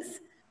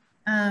findings,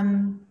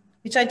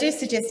 which I do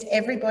suggest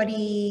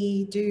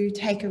everybody do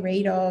take a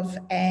read of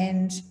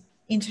and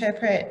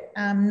interpret,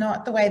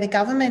 not the way the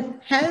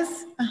government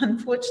has,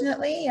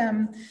 unfortunately,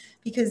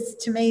 because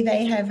to me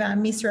they have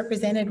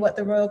misrepresented what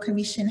the Royal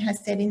Commission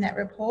has said in that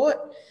report.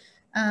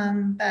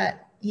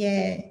 But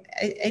yeah,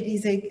 it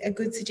is a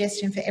good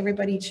suggestion for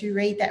everybody to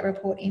read that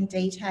report in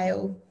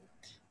detail,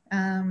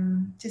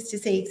 just to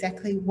see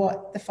exactly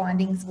what the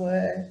findings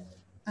were,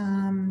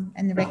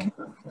 and the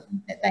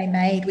recommendations that they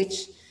made,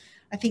 which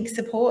I think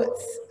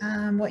supports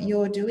what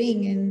you're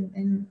doing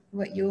and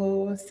what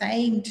you're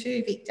saying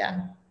too,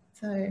 Victor.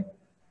 So,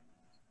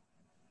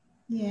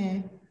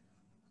 yeah.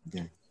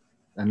 Yeah.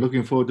 And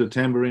looking forward to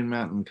Tambourine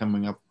Mountain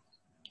coming up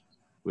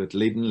with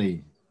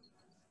Leeton.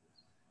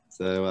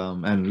 So,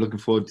 and looking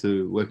forward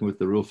to working with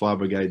the Rural Fire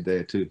Brigade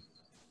there too.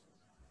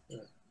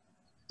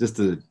 Just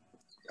to,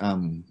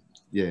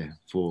 yeah,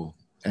 for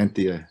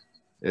Anthea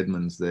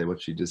Edmonds there,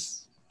 what she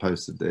just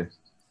posted there.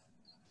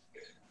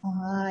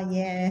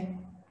 Yeah.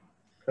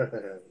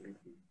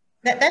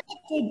 That's a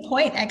good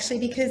point, actually,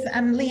 because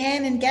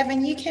Leanne and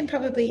Gavin, you can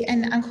probably,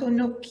 and Uncle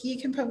Nook, you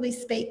can probably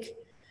speak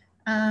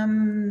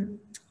on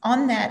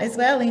that as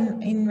well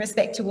in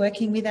respect to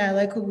working with our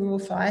local rural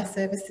fire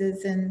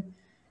services and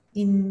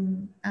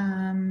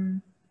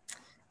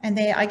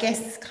their, I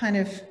guess, kind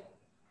of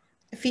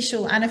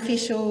official,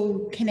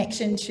 unofficial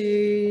connection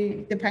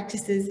to the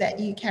practices that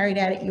you carried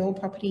out at your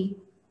property.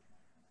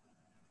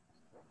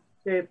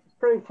 Yeah,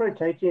 through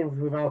teaching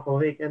with Uncle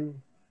Vic,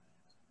 and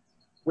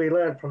we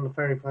learned from the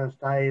very first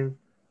day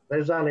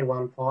there's only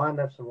one fire, and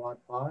that's the right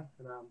fire,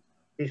 and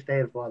he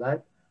stands by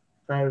that.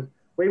 So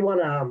we want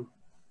to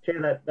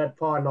share that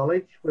fire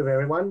knowledge with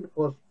everyone,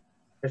 because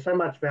there's so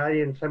much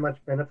value and so much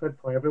benefit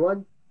for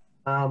everyone.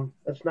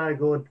 It's no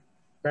good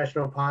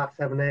national parks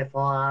having their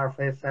fire,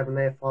 RFS having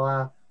their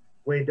fire,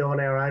 we're doing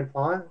our own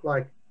fire.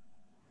 Like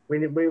we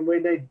need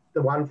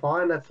the one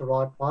fire, and that's the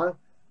right fire.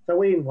 So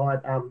we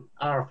invite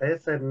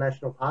RFS and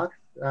national parks.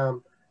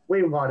 We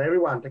invite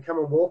everyone to come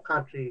and walk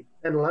country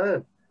and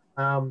learn.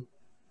 And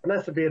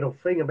that's the beautiful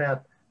thing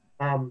about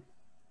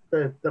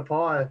the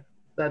fire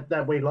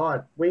that we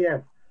light. We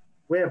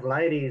have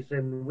ladies,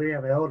 and we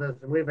have elders,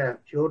 and we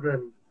have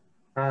children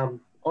on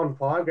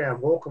fireground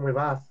walking with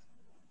us.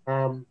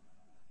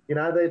 You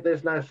know,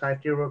 there's no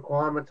safety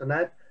requirements, and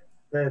that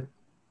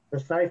the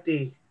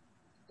safety,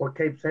 what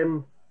keeps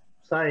them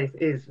safe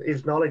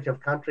is knowledge of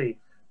country.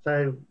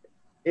 So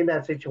in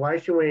that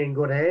situation, we're in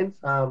good hands.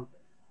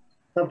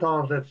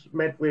 Sometimes it's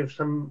met with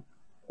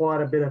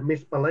quite a bit of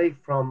misbelief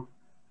from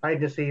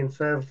agency and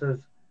services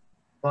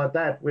like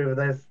that, where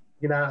there's,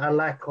 you know, a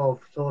lack of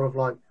sort of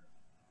like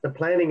the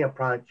planning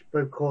approach,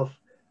 because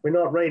we're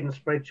not reading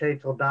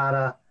spreadsheets or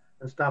data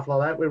and stuff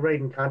like that. We're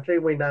reading country.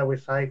 We know we're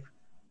safe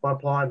by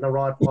applying the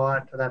right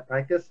fire to that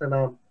practice.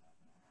 And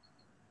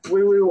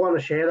we want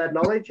to share that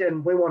knowledge,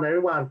 and we want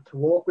everyone to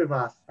walk with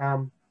us.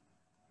 I've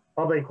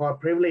been quite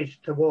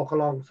privileged to walk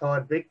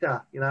alongside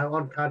Victor, you know,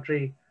 on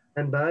country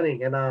and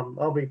burning, and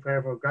I'll be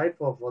forever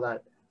grateful for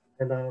that.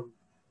 And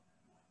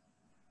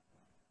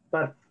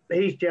but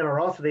his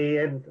generosity,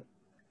 and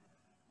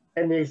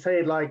you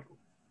see, like,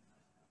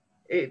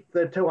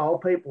 the two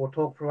old people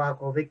talk through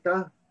Uncle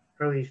Victor,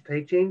 through his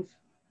teachings,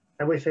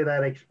 and we see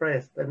that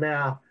expressed. And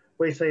now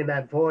we see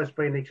that voice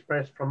being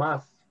expressed from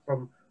us,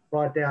 from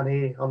right down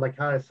here on the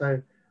coast.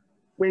 So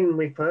when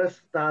we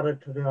first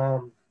started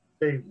to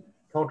do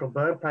cultural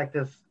burn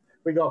practice,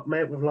 we got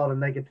met with a lot of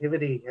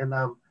negativity, and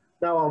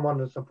no one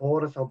wanted to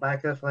support us or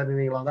back us or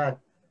anything like that.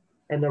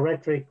 And the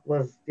rhetoric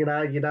was, you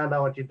know, you don't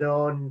know what you're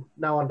doing.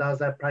 No one does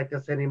that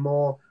practice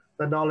anymore.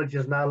 The knowledge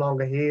is no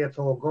longer here. It's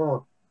all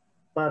gone.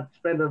 But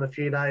spending a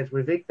few days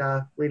with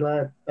Victor, we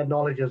learned the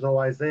knowledge is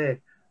always there.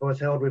 It was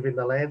held within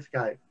the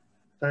landscape.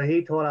 So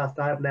he taught us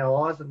to open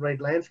our eyes and read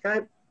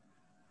landscape,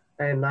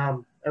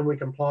 and we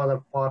can apply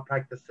the fire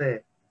practice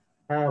there.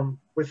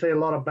 We see a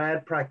lot of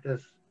bad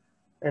practice,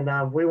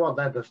 and we want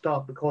that to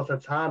stop because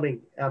it's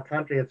harming our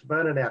country. It's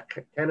burning our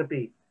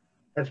canopy.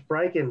 It's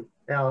breaking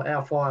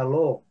our fire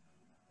law.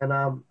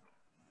 And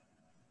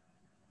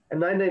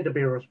they need to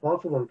be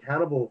responsible and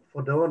accountable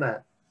for doing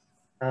that.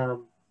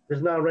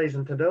 There's no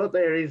reason to do it.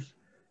 There is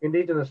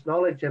Indigenous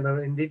knowledge and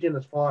an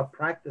Indigenous fire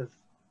practice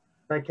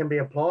that can be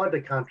applied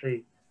to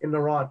country in the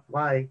right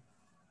way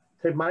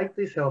to make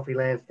this healthy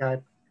landscape,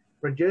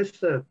 reduce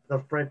the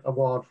threat of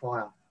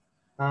wildfire.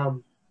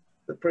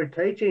 Through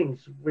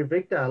teachings with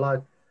Victor,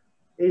 like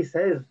he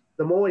says,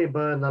 the more you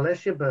burn, the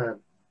less you burn.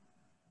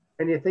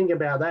 And you think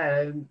about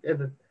that, and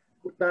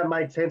that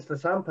made sense to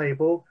some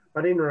people,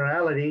 but in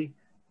reality,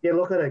 you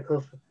look at it,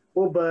 because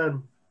we'll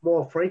burn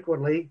more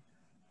frequently,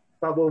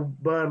 but we'll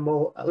burn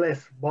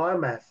less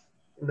biomass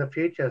in the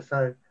future.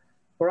 So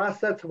for us,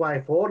 that's the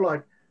way forward.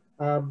 Like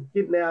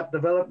getting out,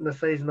 developing the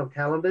seasonal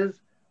calendars,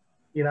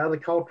 you know, the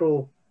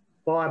cultural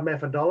fire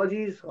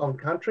methodologies of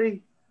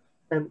country,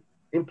 and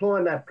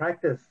employing that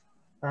practice.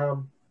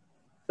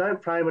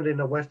 Don't frame it in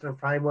a Western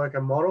framework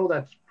and model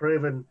that's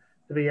proven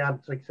to be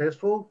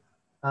unsuccessful.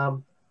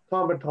 Time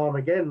and time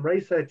again,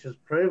 research has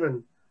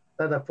proven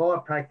that the fire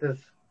practice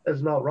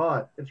is not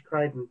right. It's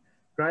creating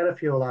greater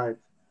fuel loads.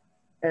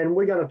 And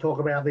we're going to talk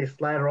about this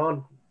later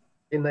on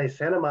in these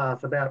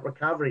seminars about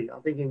recovery, I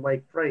think in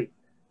week 3.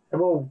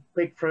 And we'll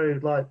pick through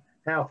like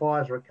how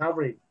fire's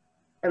recovery.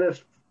 And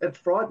it's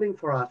frightening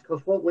for us,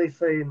 because what we've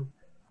seen,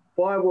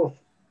 fire will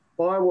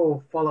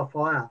follow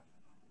fire.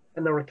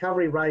 And the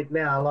recovery rate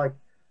now, like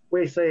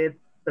we see it,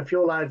 the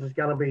fuel loads is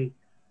going to be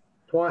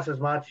twice as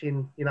much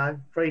in,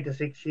 3 to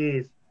 6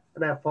 years.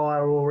 And that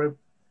fire will rip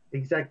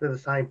exactly the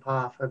same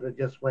path as it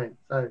just went.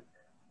 So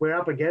we're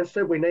up against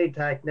it. We need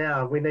to act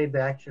now. We need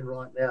the action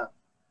right now.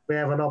 We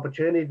have an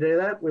opportunity to do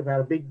that. We've had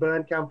a big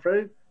burn come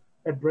through.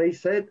 It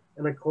reset,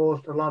 and it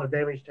caused a lot of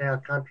damage to our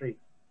country.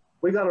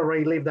 We've got to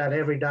relive that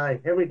every day.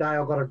 Every day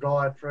I've got to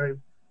drive through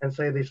and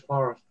see this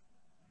forest.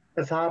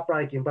 It's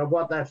heartbreaking, but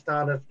what that's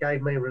done is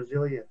gave me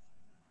resilience.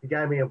 It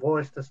gave me a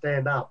voice to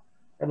stand up.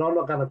 And I'm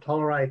not going to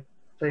tolerate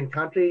seeing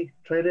country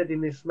treated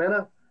in this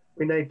manner.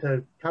 We need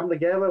to come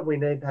together. We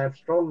need to have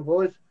strong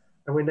voice,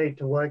 and we need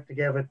to work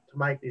together to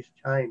make this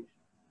change.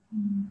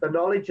 The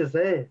knowledge is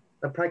there.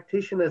 The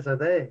practitioners are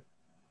there.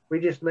 We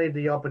just need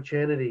the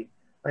opportunity.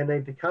 They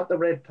need to cut the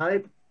red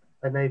tape.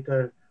 They need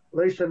to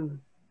loosen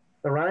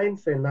the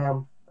reins. And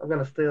I'm going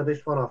to steal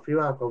this one off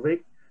you, Uncle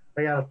Vic.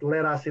 They're going to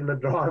let us in the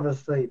driver's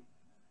seat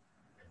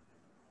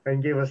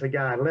and give us a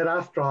go. Let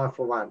us drive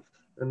for once.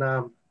 And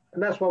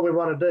that's what we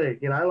want to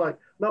do, like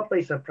not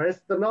be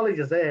suppressed. The knowledge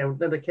is there, and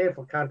the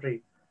careful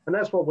country. And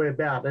that's what we're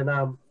about.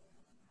 And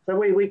so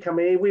we come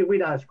here, we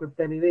don't script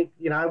anything,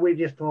 we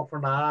just talk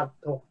from the heart,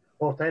 talk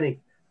authentic.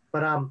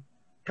 But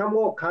come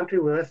walk country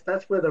with us.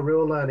 That's where the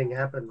real learning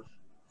happens.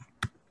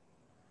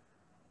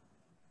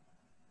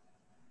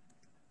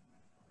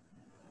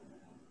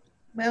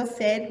 Well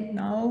said,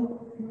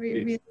 Noel.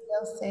 Really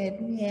well said.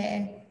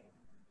 Yeah.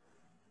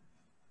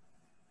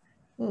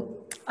 Well,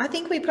 I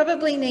think we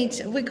probably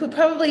we could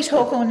probably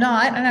talk all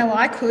night. I know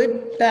I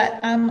could, but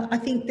I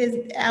think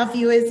our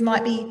viewers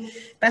might be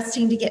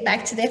busting to get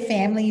back to their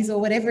families or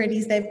whatever it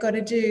is they've got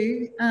to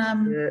do.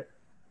 Yeah.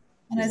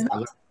 And as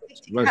much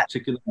roast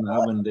chicken in the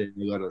oven, then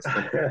you got to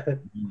stop.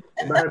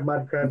 No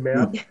mud crab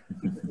mouth.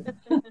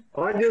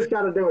 I just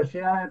got to do a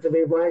shout out to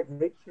me mate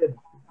Richard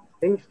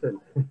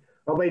Kingston.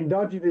 I've been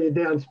dodging you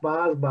down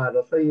Spars, bud.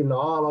 I see you in the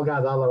aisle. I'll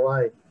go the other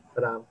way.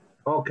 But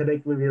I'll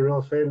connect with you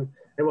real soon.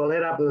 And we'll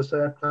head up to the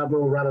surf club.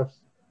 We'll run a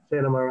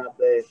cinema up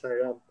there.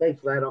 So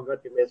thanks, mate. I've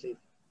got your message.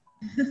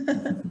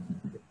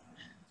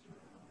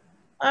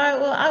 All right,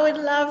 well, I would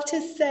love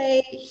to say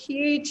a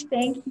huge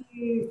thank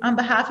you on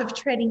behalf of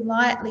Treading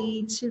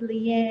Lightly to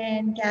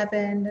Leanne,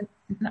 Gavin,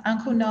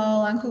 Uncle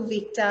Noel, Uncle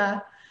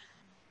Victor,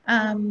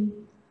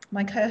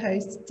 my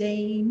co-host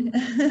Dean,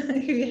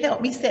 who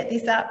helped me set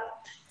this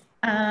up.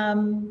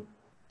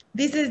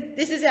 This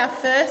is our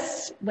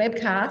first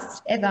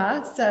webcast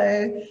ever,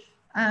 so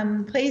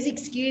please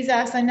excuse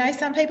us. I know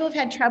some people have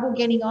had trouble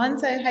getting on,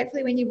 so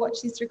hopefully when you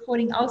watch this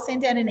recording, I'll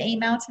send out an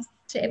email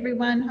to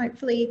everyone.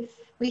 Hopefully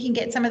we can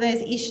get some of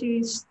those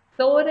issues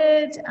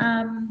sorted.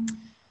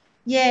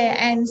 Yeah,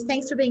 and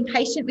thanks for being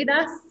patient with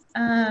us.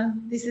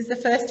 This is the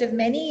first of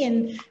many,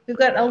 and we've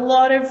got a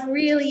lot of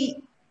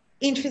really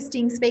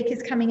interesting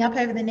speakers coming up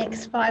over the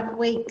next 5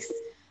 weeks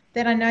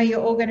that I know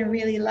you're all going to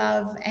really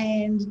love.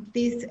 And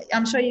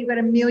I'm sure you've got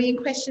a million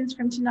questions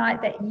from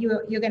tonight that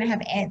you're going to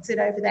have answered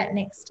over that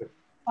next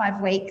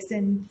 5 weeks,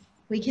 and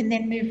we can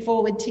then move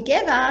forward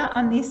together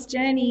on this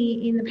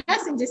journey in the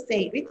passenger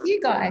seat with you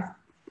guys.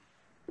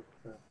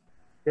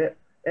 Yeah.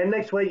 And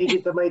next week you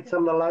get to meet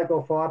some of the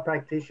local fire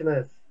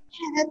practitioners.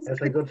 Yeah, There's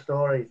some good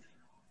stories.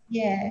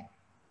 Yeah,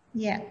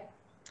 yeah.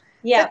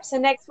 Yeah, so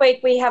next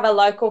week we have a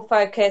local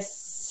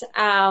focus,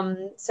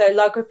 so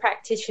local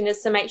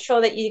practitioners, so make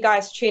sure that you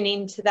guys tune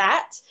into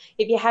that.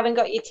 If you haven't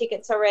got your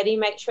tickets already,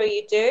 make sure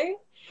you do.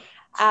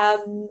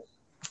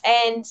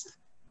 And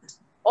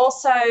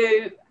also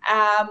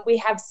we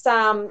have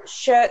some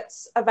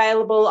shirts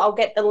available. I'll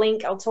get the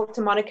link. I'll talk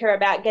to Monica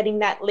about getting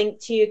that link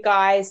to you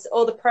guys.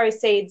 All the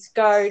proceeds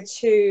go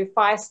to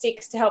Fire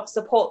Sticks to help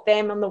support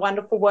them on the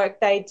wonderful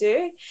work they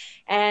do.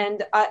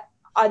 And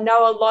I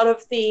know a lot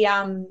of the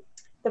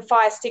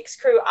Fire Sticks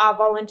crew are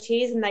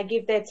volunteers and they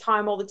give their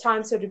time all the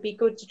time. So it'd be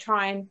good to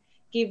try and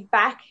give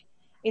back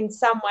in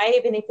some way,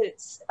 even if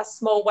it's a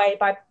small way,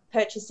 by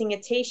purchasing a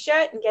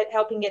t-shirt and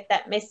helping get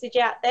that message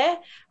out there.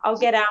 I'll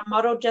get our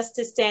model just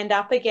to stand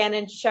up again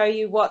and show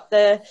you what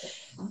the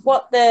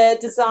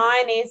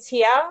design is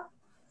here.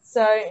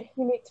 So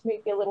you need to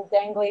move your little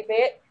dangly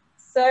bit.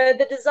 So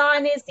the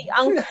design is the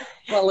uncle.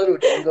 My little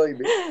dangly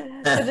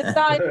bit. The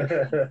design,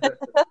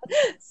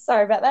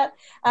 sorry about that,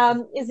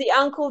 is the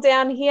uncle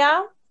down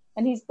here,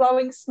 and he's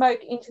blowing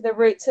smoke into the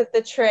roots of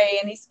the tree,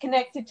 and he's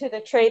connected to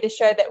the tree to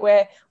show that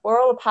we're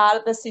all a part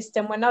of the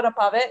system. We're not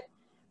above it.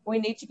 We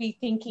need to be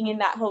thinking in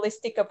that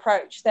holistic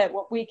approach that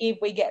what we give,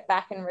 we get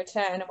back in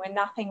return, and we're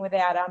nothing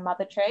without our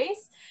mother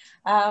trees.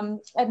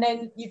 And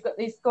then you've got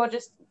this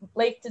gorgeous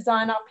leaf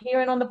design up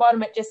here, and on the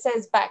bottom it just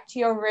says back to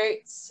your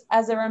roots,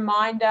 as a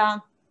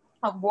reminder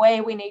of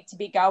where we need to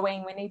be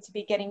going. We need to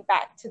be getting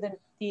back to that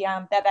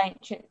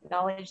ancient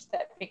knowledge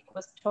that Vic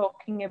was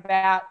talking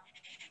about.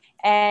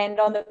 And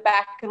on the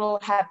back it'll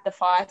have the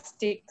Fire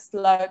Sticks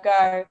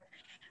logo.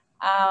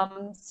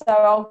 So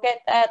I'll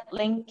get that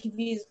link. If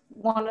you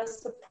want to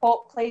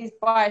support, please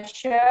buy a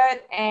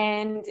shirt,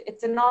 and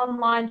it's an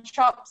online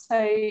shop,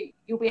 so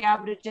you'll be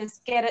able to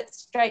just get it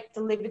straight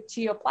delivered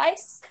to your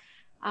place.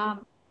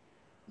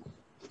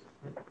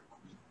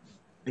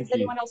 Does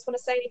anyone else want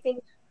to say anything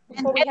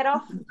before we head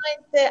off?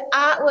 The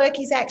artwork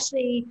is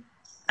actually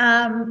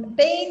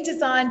being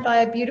designed by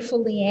a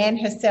beautiful Leanne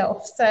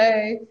herself.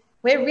 So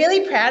we're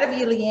really proud of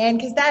you, Leanne,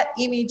 because that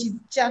image is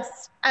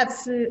just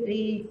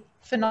absolutely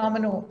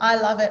phenomenal. I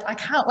love it. I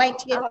can't wait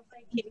to get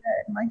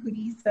my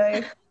hoodies.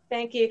 So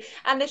thank you.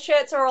 And the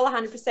shirts are all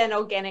 100%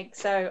 organic,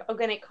 so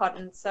organic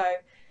cotton. So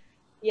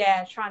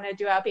yeah, trying to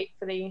do our bit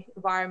for the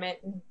environment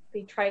and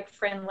be trade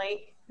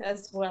friendly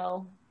as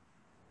well.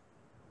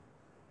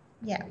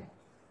 Yeah.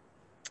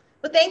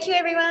 Well, thank you,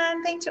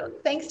 everyone.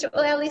 Thanks to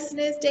all our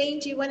listeners. Dean,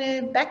 do you want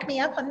to back me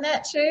up on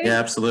that too? Yeah,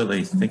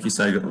 absolutely. Thank you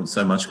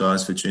so much,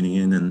 guys, for tuning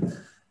in,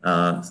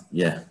 and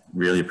yeah,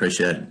 really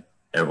appreciate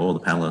all the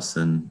panelists.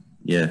 And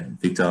yeah,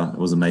 Victor, it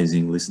was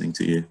amazing listening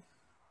to you.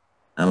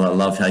 And I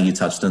love how you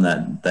touched on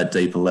that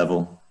deeper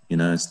level. You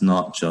know, it's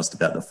not just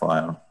about the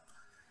fire.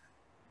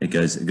 It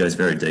goes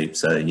very deep.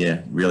 So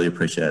yeah, really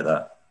appreciate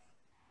that.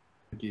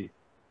 Thank you.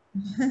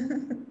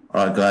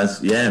 All right,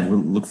 guys. Yeah, we'll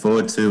look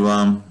forward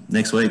to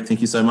next week.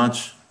 Thank you so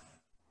much.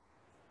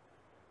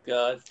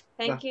 Guys.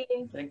 Thank you.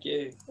 Thank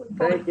you.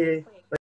 Thank you.